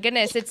 oh my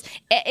goodness,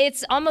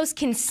 it's almost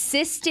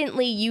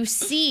consistently you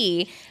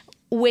see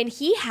when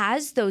he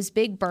has those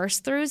big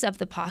burst throughs of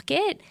the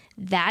pocket,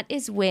 that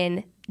is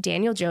when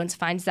Daniel Jones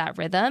finds that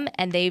rhythm,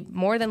 and they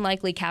more than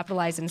likely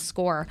capitalize and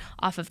score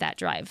off of that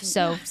drive.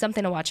 So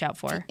something to watch out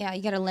for. Yeah,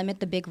 you got to limit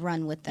the big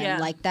run with them. Yeah.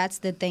 Like, that's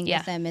the thing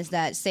with them is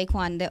that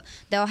Saquon,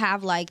 they'll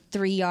have like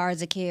 3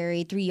 yards a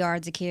carry, 3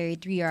 yards a carry,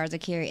 3 yards a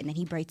carry, and then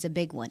he breaks a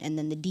big one. And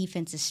then the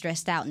defense is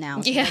stressed out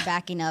now. So they're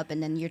backing up,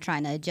 and then you're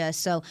trying to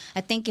adjust. So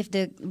I think if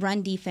the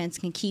run defense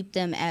can keep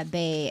them at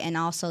bay and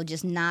also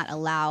just not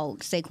allow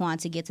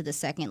Saquon to get to the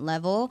second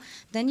level,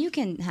 then you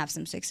can have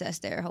some success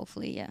there,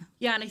 hopefully,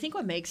 Yeah, and I think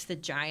what makes the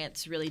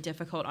Giants really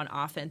difficult on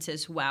offense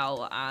as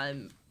well,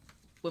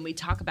 when we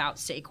talk about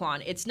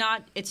Saquon, it's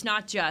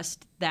not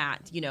just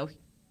that,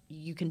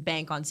 you can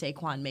bank on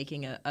Saquon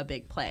making a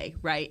big play,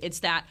 right? It's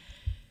that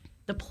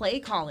the play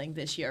calling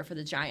this year for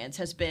the Giants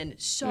has been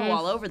so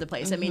all over the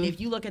place. I mean,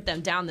 if you look at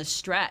them down the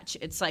stretch,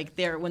 it's like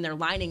when they're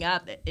lining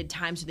up at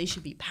times they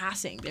should be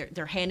passing.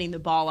 They're handing the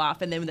ball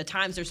off, and then when the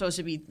times they're supposed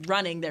to be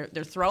running, they're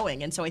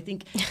throwing. And so I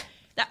think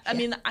I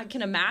mean, I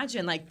can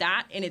imagine like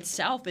that in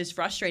itself is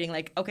frustrating.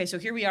 Like, okay, so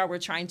here we are, we're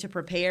trying to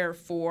prepare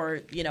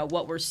for,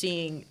 what we're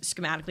seeing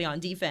schematically on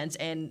defense.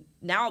 And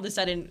now all of a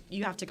sudden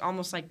you have to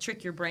almost like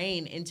trick your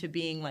brain into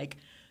being like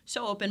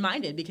so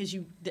open-minded because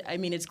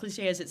it's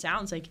cliche as it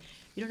sounds, like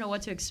you don't know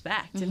what to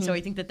expect. And so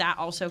I think that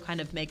also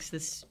kind of makes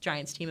this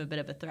Giants team a bit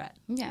of a threat.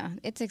 Yeah,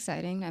 it's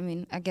exciting. I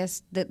mean, I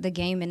guess the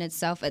game in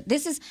itself,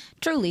 this is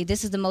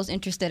the most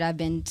interested I've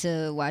been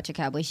to watch a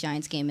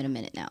Cowboys-Giants game in a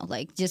minute now.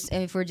 Like, just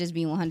if we're just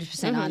being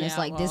 100%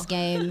 honest, this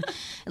game,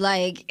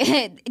 like,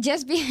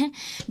 just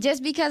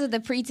because of the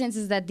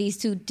pretenses that these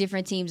two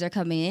different teams are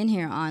coming in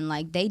here on,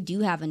 like, they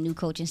do have a new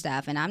coaching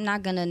staff. And I'm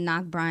not going to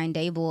knock Brian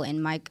Dable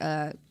and Mike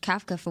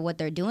Kafka for what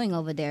they're doing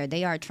over there.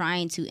 They are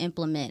trying to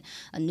implement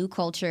a new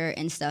culture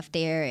and stuff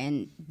there,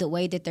 and the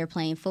way that they're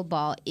playing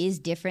football is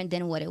different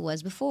than what it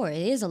was before.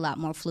 It is a lot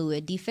more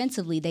fluid.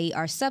 Defensively, they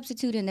are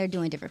substituting, they're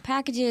doing different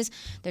packages,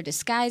 they're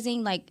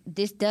disguising. Like,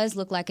 this does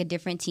look like a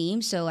different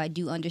team, so I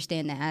do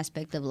understand the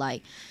aspect of,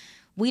 like,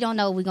 we don't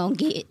know what we're going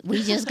to get.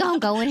 We just going to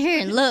go in here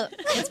and look.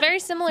 It's very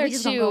similar to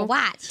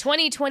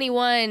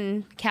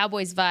 2021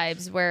 Cowboys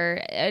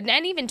vibes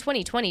and even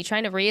 2020,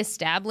 trying to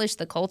reestablish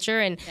the culture.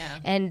 And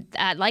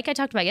like I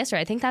talked about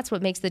yesterday, I think that's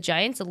what makes the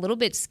Giants a little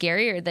bit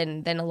scarier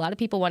than a lot of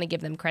people want to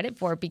give them credit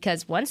for,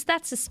 because once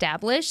that's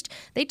established,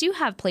 they do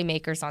have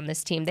playmakers on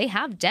this team. They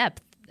have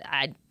depth.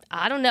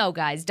 I don't know,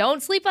 guys.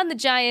 Don't sleep on the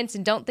Giants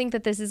and don't think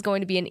that this is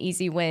going to be an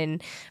easy win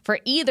for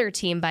either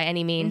team by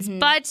any means.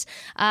 But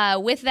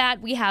with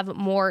that, we have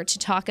more to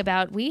talk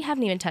about. We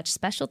haven't even touched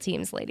special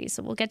teams, ladies,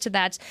 so we'll get to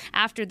that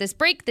after this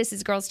break. This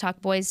is Girls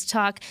Talk, Boys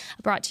Talk,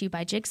 brought to you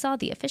by Jigsaw,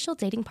 the official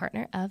dating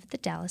partner of the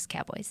Dallas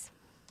Cowboys.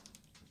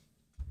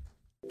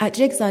 At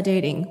Jigsaw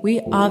Dating,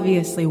 we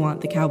obviously want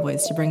the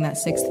Cowboys to bring that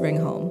 6th ring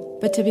home.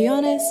 But to be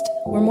honest,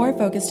 we're more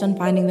focused on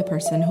finding the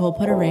person who will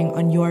put a ring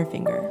on your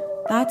finger.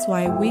 That's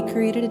why we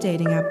created a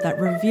dating app that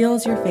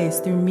reveals your face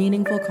through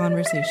meaningful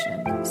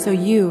conversation, so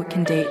you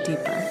can date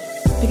deeper.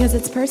 Because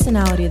it's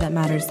personality that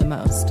matters the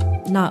most,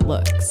 not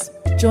looks.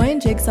 Join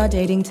Jigsaw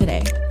Dating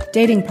today,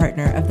 dating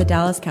partner of the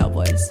Dallas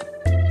Cowboys.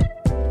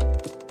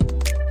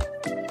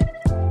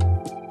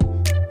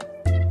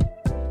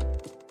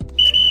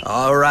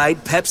 All right,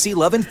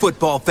 Pepsi-loving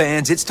football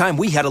fans, it's time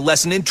we had a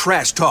lesson in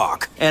trash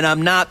talk. And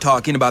I'm not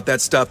talking about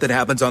that stuff that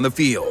happens on the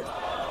field.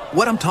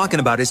 What I'm talking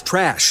about is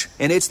trash,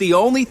 and it's the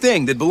only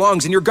thing that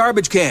belongs in your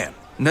garbage can.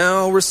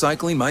 Now,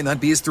 recycling might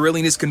not be as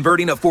thrilling as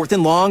converting a 4th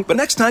and long, but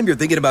next time you're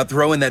thinking about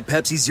throwing that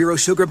Pepsi Zero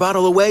Sugar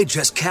bottle away,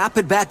 just cap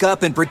it back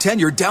up and pretend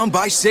you're down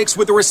by 6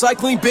 with the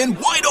recycling bin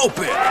wide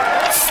open.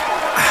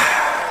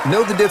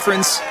 Know the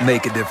difference?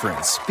 Make a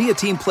difference. Be a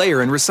team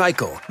player and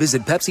recycle.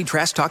 Visit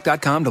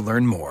PepsiTrashTalk.com to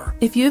learn more.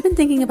 If you have been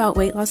thinking about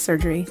weight loss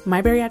surgery,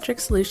 My Bariatric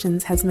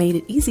Solutions has made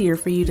it easier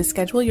for you to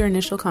schedule your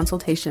initial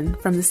consultation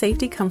from the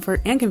safety,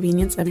 comfort, and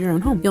convenience of your own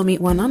home. You'll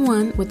meet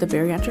one-on-one with the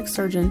bariatric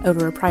surgeon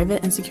over a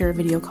private and secure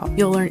video call.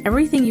 You'll learn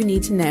everything you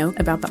need to know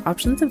about the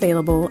options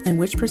available and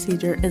which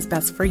procedure is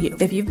best for you.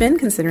 If you've been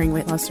considering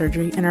weight loss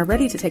surgery and are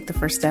ready to take the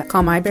first step,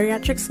 call My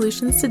Bariatric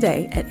Solutions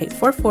today at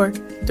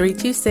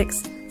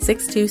 844-326-0000.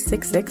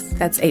 844-326-6266.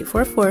 That's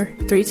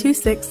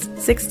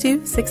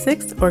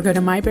 844-326-6266, or go to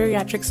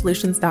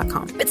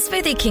mybariatricsolutions.com. With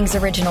Smoothie King's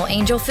original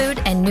Angel Food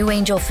and new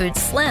Angel Food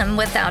Slim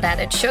without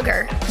added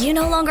sugar, you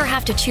no longer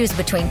have to choose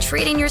between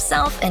treating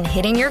yourself and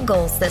hitting your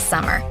goals this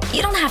summer.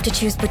 You don't have to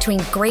choose between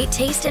great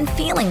taste and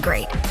feeling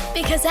great.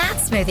 Because at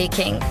Smoothie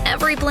King,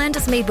 every blend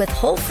is made with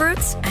whole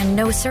fruits and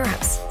no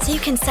syrups, so you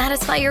can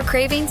satisfy your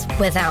cravings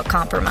without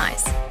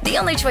compromise. The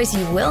only choice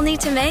you will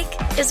need to make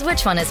is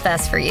which one is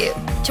best for you.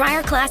 Try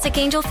our classic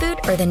Angel Food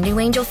or the new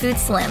Angel Food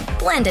Slim,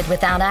 blended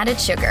without added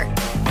sugar.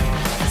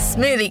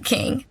 Smoothie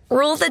King,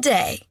 rule the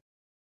day.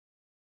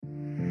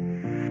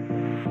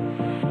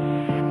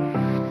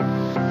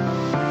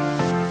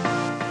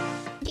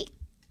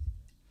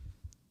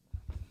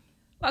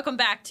 Welcome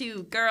back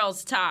to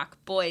Girls Talk,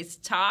 Boys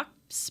Talk,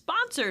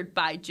 sponsored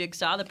by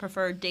Jigsaw, the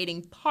preferred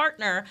dating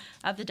partner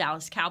of the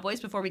Dallas Cowboys.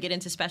 Before we get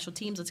into special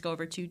teams, let's go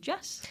over to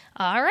Jess.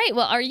 All right.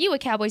 Well, are you a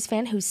Cowboys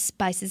fan who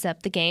spices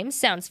up the game?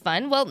 Sounds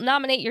fun. Well,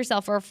 nominate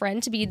yourself or a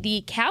friend to be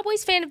the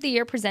Cowboys Fan of the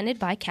Year presented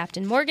by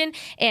Captain Morgan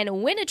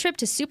and win a trip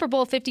to Super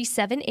Bowl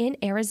 57 in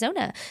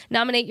Arizona.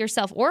 Nominate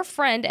yourself or a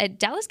friend at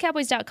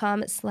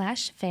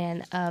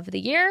dallascowboys.com/fan of the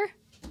year.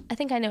 I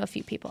think I know a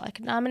few people I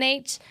could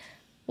nominate.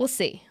 We'll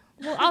see.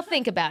 Well, I'll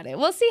think about it.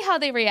 We'll see how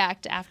they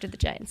react after the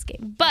Giants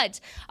game.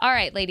 But, all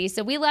right, ladies,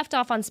 so we left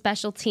off on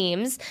special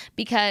teams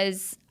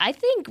because I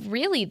think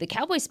really the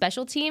Cowboys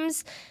special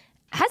teams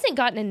hasn't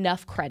gotten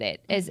enough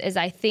credit as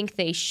I think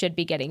they should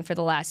be getting for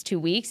the last 2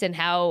 weeks, and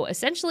how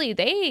essentially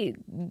they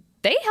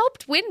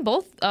helped win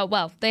both.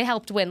 Well, they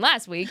helped win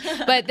last week,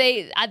 but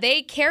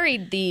they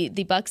carried the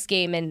Bucs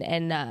game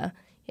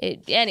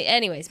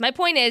anyways, my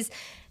point is,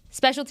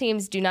 special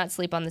teams, do not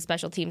sleep on the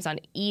special teams on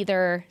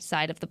either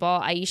side of the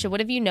ball. Aisha, what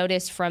have you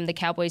noticed from the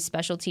Cowboys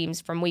special teams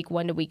from week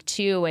 1 to week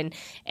 2?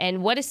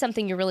 And what is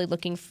something you're really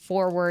looking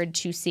forward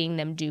to seeing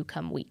them do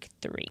come week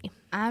 3?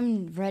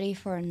 I'm ready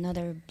for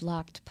another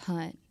blocked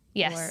punt.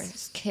 Yes. Or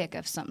kick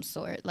of some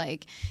sort.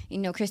 Like,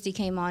 Christy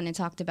came on and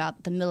talked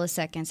about the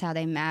milliseconds, how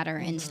they matter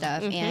and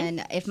stuff. Mm-hmm.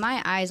 And if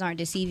my eyes aren't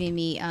deceiving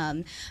me,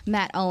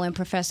 Matt Owen,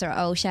 Professor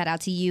O, shout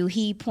out to you,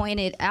 he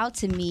pointed out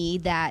to me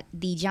that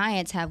the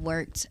Giants have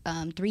worked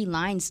 3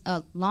 long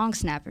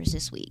snappers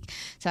this week.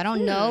 So I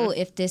don't know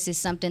if this is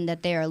something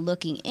that they are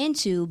looking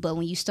into, but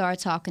when you start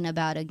talking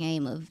about a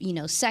game of,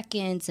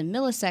 seconds and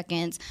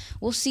milliseconds,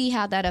 we'll see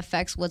how that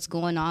affects what's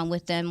going on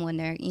with them when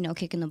they're,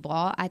 kicking the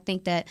ball. I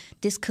think that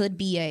this could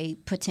be a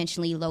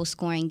potentially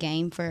low-scoring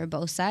game for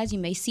both sides. You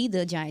may see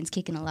the Giants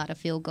kicking a lot of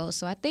field goals.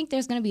 So I think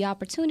there's going to be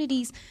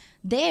opportunities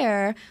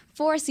there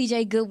for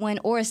C.J. Goodwin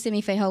or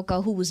Simi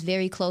Fehoko, who was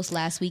very close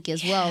last week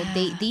as well.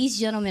 These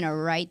gentlemen are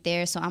right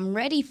there. So I'm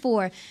ready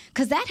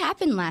because that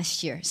happened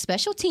last year.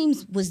 Special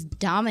teams was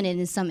dominant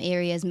in some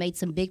areas, made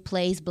some big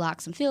plays,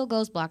 blocked some field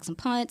goals, blocked some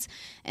punts.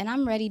 And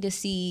I'm ready to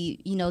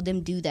see,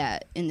 them do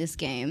that in this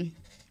game.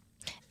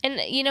 And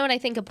you know what I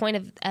think a point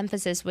of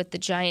emphasis with the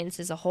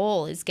Giants as a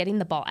whole is getting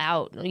the ball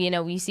out.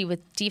 You see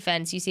with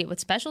defense, you see it with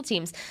special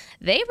teams.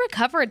 They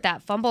recovered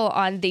that fumble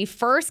on the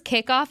first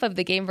kickoff of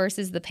the game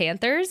versus the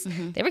Panthers.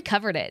 Mm-hmm. They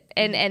recovered it.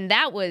 And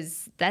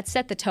that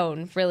set the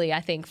tone, really,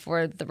 I think,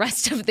 for the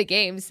rest of the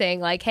game, saying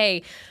like,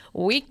 hey,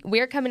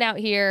 we're coming out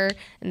here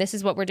and this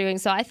is what we're doing.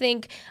 So I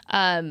think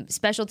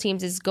special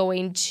teams is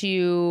going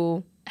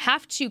to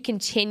have to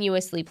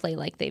continuously play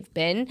like they've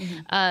been.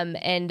 Mm-hmm.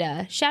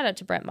 And shout out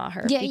to Brett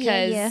Maher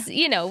because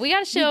we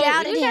got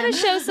to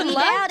show some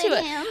love to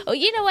it. Oh,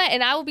 you know what?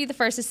 And I will be the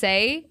first to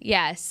say,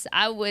 yes,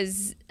 I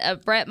was a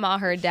Brett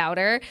Maher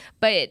doubter,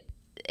 but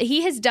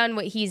he has done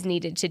what he's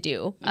needed to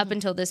do up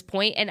until this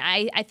point. And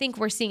I think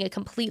we're seeing a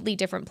completely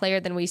different player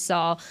than we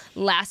saw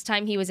last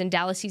time he was in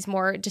Dallas. He's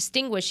more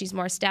distinguished. He's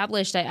more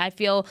established. I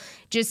feel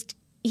just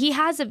he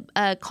has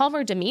a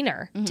calmer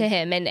demeanor to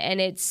him.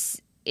 And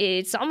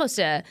it's almost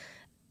a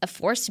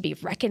force to be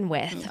reckoned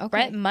with. Okay.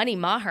 Brett Money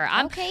Maher.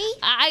 I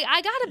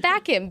got to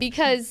back him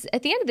because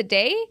at the end of the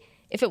day,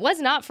 if it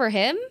was not for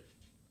him,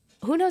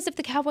 who knows if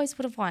the Cowboys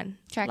would have won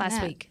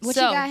last week. What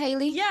you got,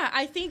 Hayley? Yeah,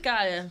 I think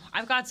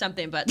I've got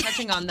something, but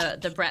touching on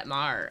the Brett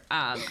Maher,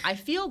 I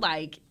feel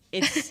like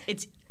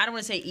it's I don't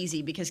want to say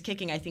easy because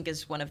kicking I think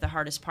is one of the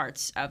hardest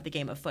parts of the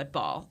game of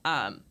football.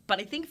 But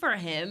I think for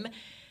him,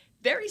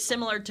 very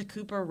similar to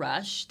Cooper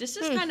Rush, this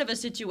is kind of a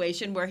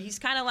situation where he's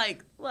kind of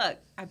like, look,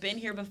 I've been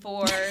here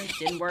before,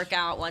 didn't work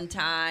out one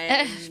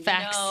time.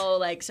 Facts.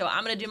 So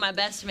I'm going to do my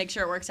best to make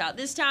sure it works out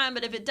this time,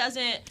 but if it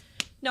doesn't,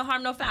 no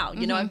harm, no foul.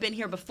 I've been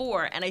here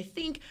before. And I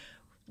think,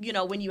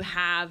 when you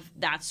have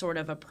that sort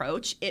of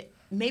approach, it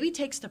maybe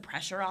takes the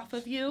pressure off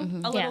of you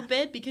a little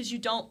bit because you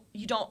don't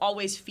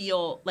always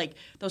feel like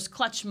those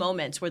clutch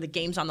moments where the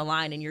game's on the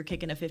line and you're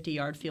kicking a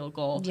 50-yard field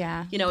goal.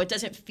 Yeah. It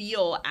doesn't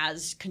feel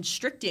as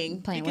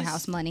constricting. Playing with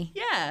house money.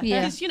 Yeah.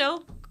 Because,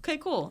 okay,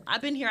 cool.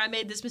 I've been here. I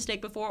made this mistake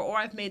before or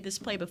I've made this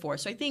play before.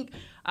 So I think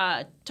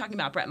talking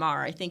about Brett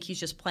Maher, I think he's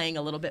just playing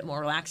a little bit more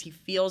relaxed. He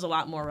feels a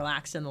lot more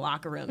relaxed in the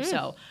locker room.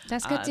 So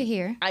that's good to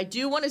hear. I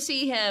do want to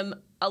see him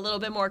a little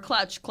bit more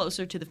clutch,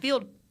 closer to the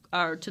field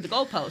to the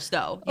goalpost,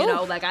 though. You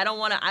know, like I don't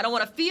want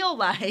to feel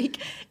like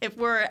if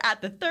we're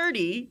at the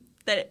 30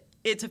 that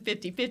it's a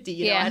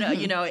 50-50.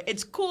 You know,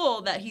 it's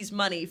cool that he's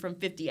money from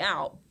 50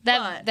 out.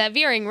 That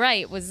veering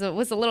right was a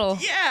little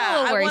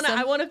worrisome.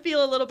 I want to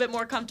feel a little bit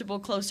more comfortable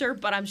closer,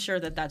 but I'm sure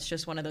that that's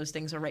just one of those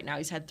things where right now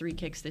he's had 3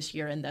 kicks this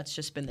year, and that's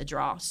just been the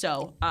draw.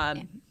 So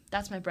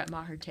that's my Brett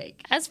Maher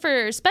take. As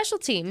for special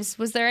teams,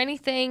 was there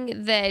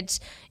anything that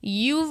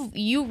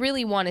you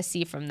really want to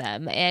see from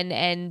them?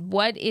 And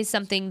what is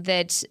something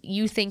that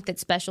you think that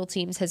special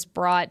teams has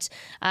brought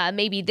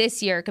maybe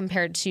this year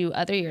compared to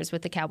other years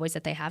with the Cowboys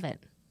that they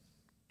haven't?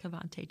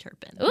 Kevontae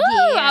Turpin. Ooh,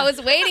 I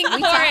was waiting for it.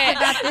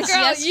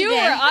 Girl, yesterday. You were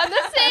on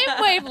the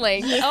same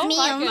wavelength.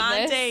 My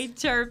goodness.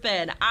 Kevontae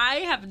Turpin. I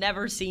have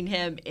never seen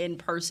him in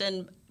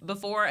person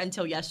before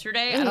until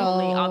yesterday. I've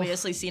only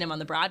obviously seen him on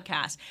the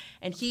broadcast.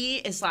 And he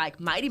is like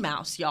Mighty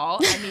Mouse, y'all.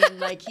 I mean,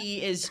 like,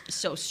 he is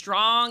so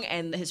strong,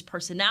 and his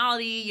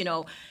personality, you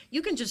know,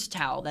 you can just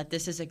tell that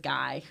this is a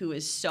guy who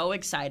is so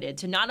excited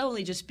to not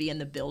only just be in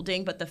the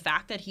building, but the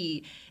fact that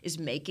he is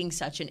making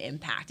such an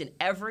impact. And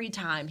every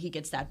time he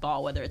gets that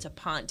ball, whether it's a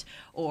punt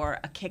or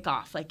a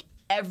kickoff, like,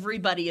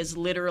 everybody is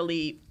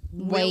literally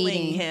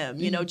willing him,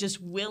 you know,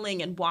 just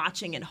willing and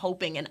watching and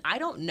hoping. And I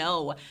don't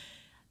know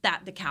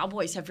that the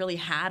Cowboys have really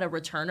had a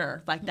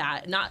returner like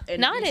that. Not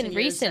in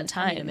recent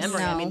times. No.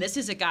 I mean, this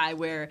is a guy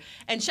where,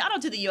 and shout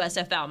out to the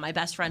USFL. My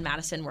best friend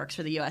Madison works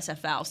for the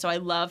USFL, so I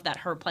love that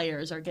her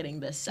players are getting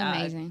this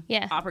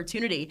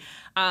opportunity.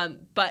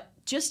 But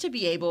just to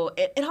be able,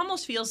 it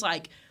almost feels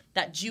like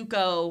that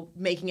JUCO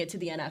making it to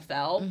the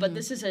NFL, but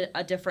this is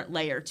a different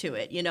layer to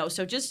it, you know?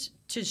 So just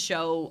to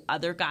show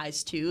other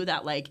guys, too,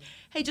 that, like,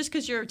 hey, just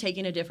because you're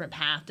taking a different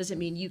path doesn't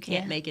mean you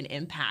can't make an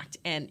impact.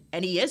 And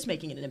he is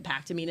making an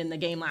impact. I mean, in the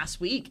game last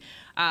week,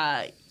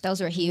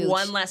 those were huge.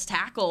 One less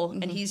tackle,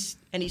 and he's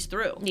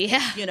through.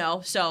 Yeah. You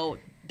know, so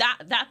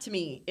that to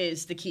me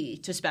is the key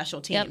to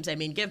special teams. I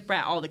mean, give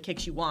Brett all the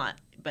kicks you want,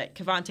 but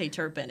Kevontae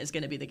Turpin is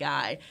going to be the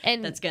guy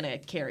that's going to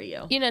carry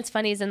you. You know, what's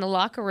funny is in the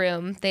locker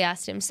room, they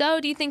asked him, so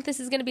do you think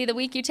this is going to be the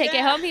week you take it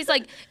home? He's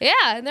like,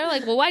 yeah. And they're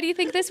like, well, why do you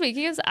think this week?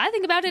 He goes, I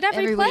think about it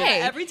every play.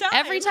 Every time.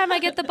 Every time I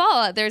get the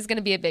ball, there's going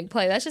to be a big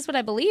play. That's just what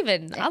I believe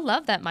in. I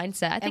love that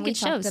mindset. I think it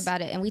shows.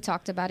 We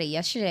talked about it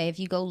yesterday. If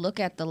you go look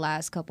at the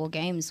last couple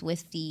games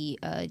with the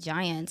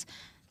Giants,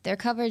 their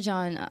coverage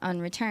on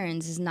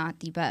returns is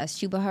not the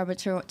best. Chuba Hubbard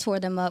tore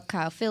them up.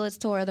 Kyle Phillips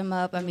tore them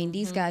up. I mean,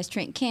 these guys,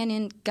 Trent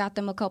Cannon got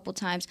them a couple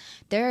times.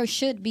 There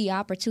should be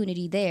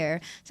opportunity there.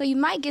 So you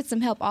might get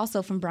some help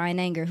also from Brian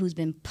Anger, who's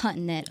been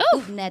punting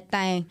that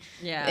thing,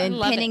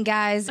 and pinning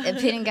guys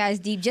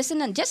deep. Just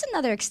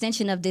another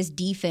extension of this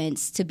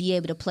defense to be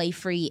able to play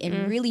free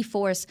and really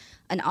force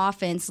an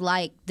offense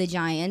like the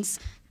Giants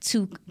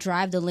to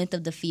drive the length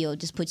of the field.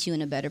 Just puts you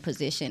in a better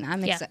position.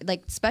 I'm excited.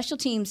 Like, special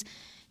teams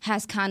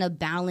has kind of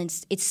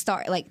balanced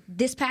like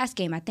this past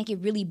game. I think it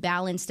really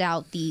balanced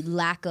out the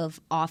lack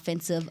of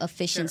offensive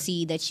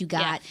efficiency that you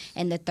got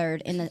in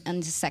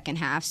the second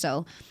half.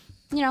 So,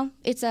 you know,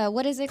 it's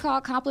what is it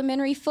called?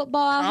 Complimentary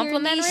football.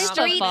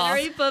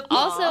 Complimentary football.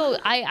 Also,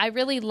 I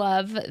really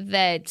love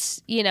that,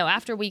 you know,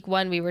 after week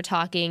 1 we were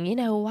talking, you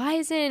know, why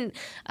isn't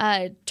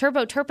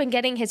Turbo Turpin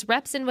getting his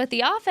reps in with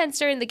the offense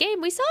during the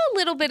game? We saw a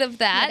little bit of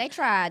that. Yeah, they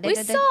tried. We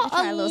saw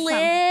a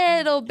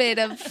little bit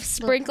of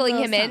sprinkling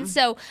him in.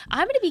 So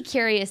I'm going to be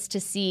curious to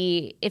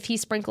see if he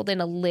sprinkled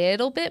in a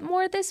little bit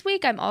more this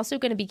week. I'm also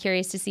going to be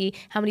curious to see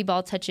how many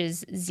ball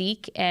touches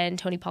Zeke and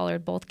Tony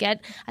Pollard both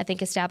get. I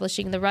think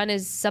establishing the run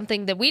is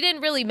something that we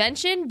didn't really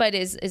mention, but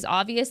is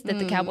obvious that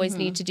the Cowboys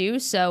need to do.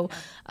 So,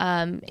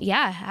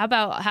 how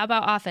about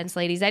offense,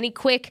 ladies? Any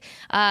quick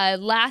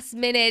last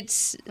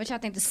minute which I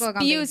think the score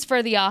spews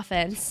for the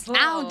offense? I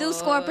don't do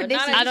score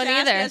predictions. I don't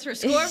either. For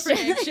score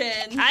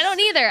predictions. I don't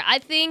either. I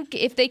think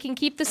if they can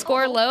keep the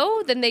score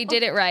low, then they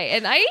did it right.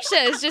 And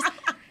Aisha is just.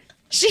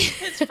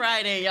 It's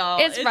Friday, y'all.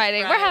 It's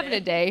Friday. We're having a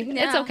day.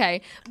 Yeah. It's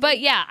okay. But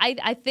yeah,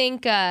 I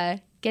think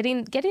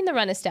getting the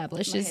run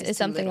established is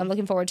something I'm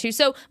looking forward to.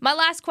 So my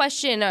last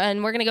question,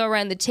 and we're going to go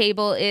around the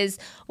table, is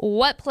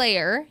what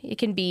player, it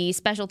can be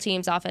special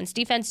teams, offense,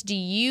 defense, do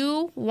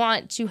you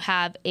want to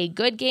have a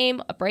good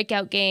game, a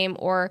breakout game,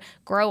 or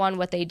grow on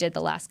what they did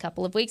the last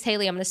couple of weeks?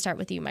 Hayley, I'm going to start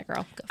with you, my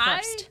girl. Go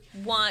first. I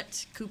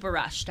want Cooper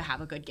Rush to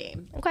have a good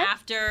game. Okay.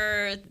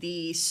 After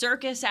the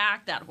circus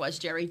act that was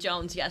Jerry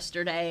Jones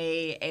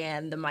yesterday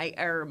and the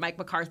Mike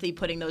McCarthy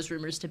putting those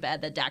rumors to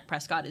bed that Dak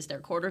Prescott is their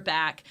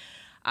quarterback,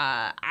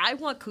 I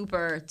want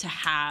Cooper to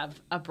have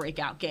a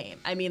breakout game.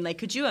 I mean, like,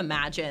 could you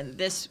imagine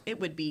this? It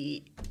would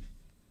be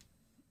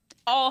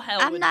all hell.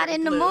 I'm not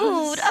in the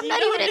mood. I'm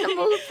not even in the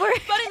mood for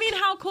it. But I mean,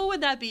 how cool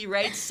would that be,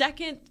 right?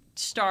 Second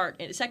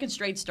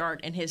straight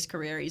start in his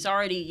career. He's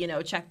already, you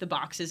know, checked the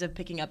boxes of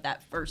picking up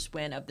that first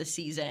win of the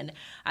season.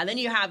 And then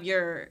you have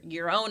your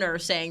owner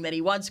saying that he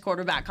wants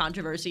quarterback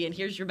controversy, and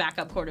here's your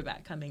backup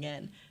quarterback coming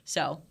in.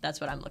 So that's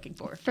what I'm looking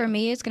for. For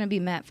me, it's going to be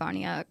Matt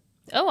Farniok.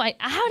 Oh,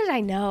 how did I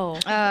know?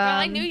 Girl,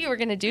 I knew you were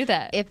going to do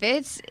that.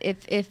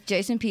 If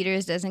Jason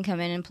Peters doesn't come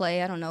in and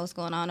play, I don't know what's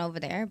going on over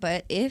there.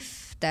 But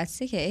if that's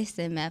the case,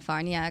 then Matt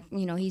Farniak,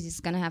 he's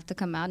just going to have to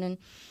come out and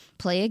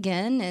play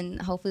again, and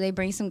hopefully they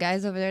bring some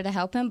guys over there to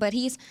help him. But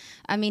he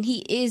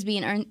is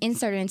being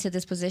inserted into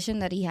this position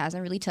that he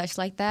hasn't really touched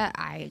like that.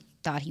 I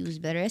thought he was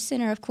better at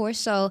center, of course.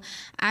 So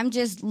I'm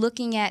just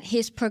looking at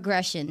his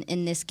progression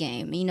in this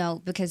game,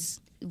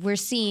 because we're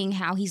seeing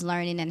how he's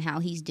learning and how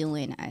he's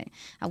doing.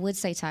 I would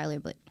say Tyler,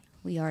 but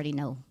we already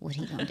know what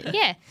he's going to do.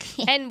 Yeah,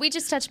 and we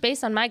just touched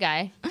base on my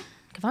guy,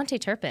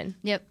 Kevontae Turpin.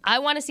 Yep. I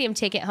want to see him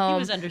take it home. He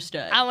was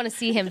understood. I want to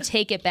see him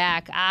take it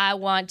back. I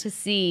want to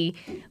see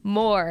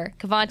more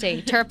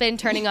Kevontae Turpin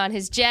turning on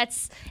his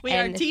Jets. We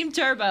are Team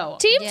Turbo.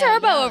 Team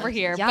Turbo over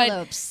here. Y'all but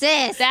are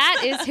obsessed.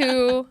 That is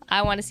who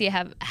I want to see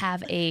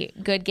have a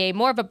good game,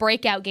 more of a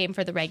breakout game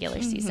for the regular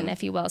season,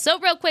 if you will. So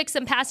real quick,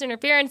 some pass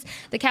interference.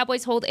 The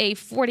Cowboys hold a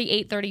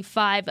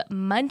 48-35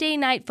 Monday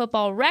Night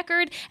Football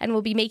record and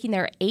will be making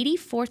their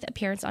 84th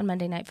appearance on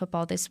Monday Night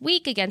Football this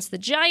week against the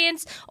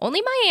Giants.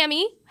 Only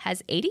Miami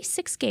has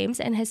 86 games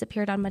and has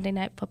appeared on Monday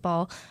Night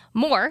Football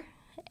more,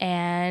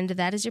 and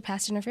that is your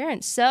pass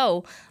interference.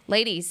 So,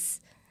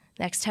 ladies,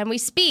 next time we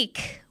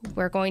speak,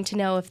 we're going to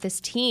know if this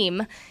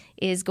team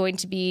is going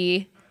to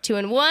be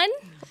 2-1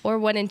 or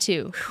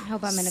 1-2. I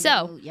hope I'm in a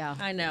good mood, y'all.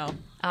 I know.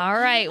 All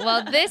right.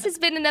 Well, this has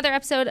been another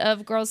episode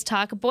of Girls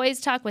Talk, Boys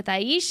Talk with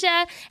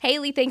Aisha.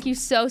 Hayley, thank you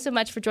so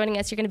much for joining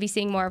us. You're going to be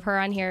seeing more of her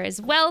on here as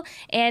well.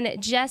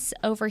 And Jess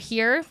over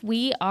here,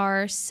 we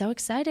are so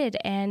excited.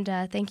 And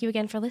thank you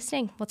again for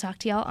listening. We'll talk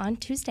to y'all on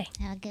Tuesday.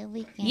 Have a good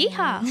weekend.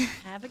 Yeehaw.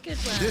 Have a good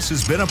one. This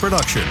has been a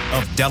production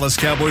of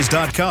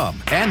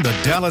DallasCowboys.com and the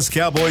Dallas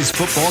Cowboys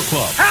Football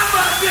Club. How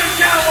about this,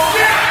 Cowboys?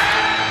 Yeah!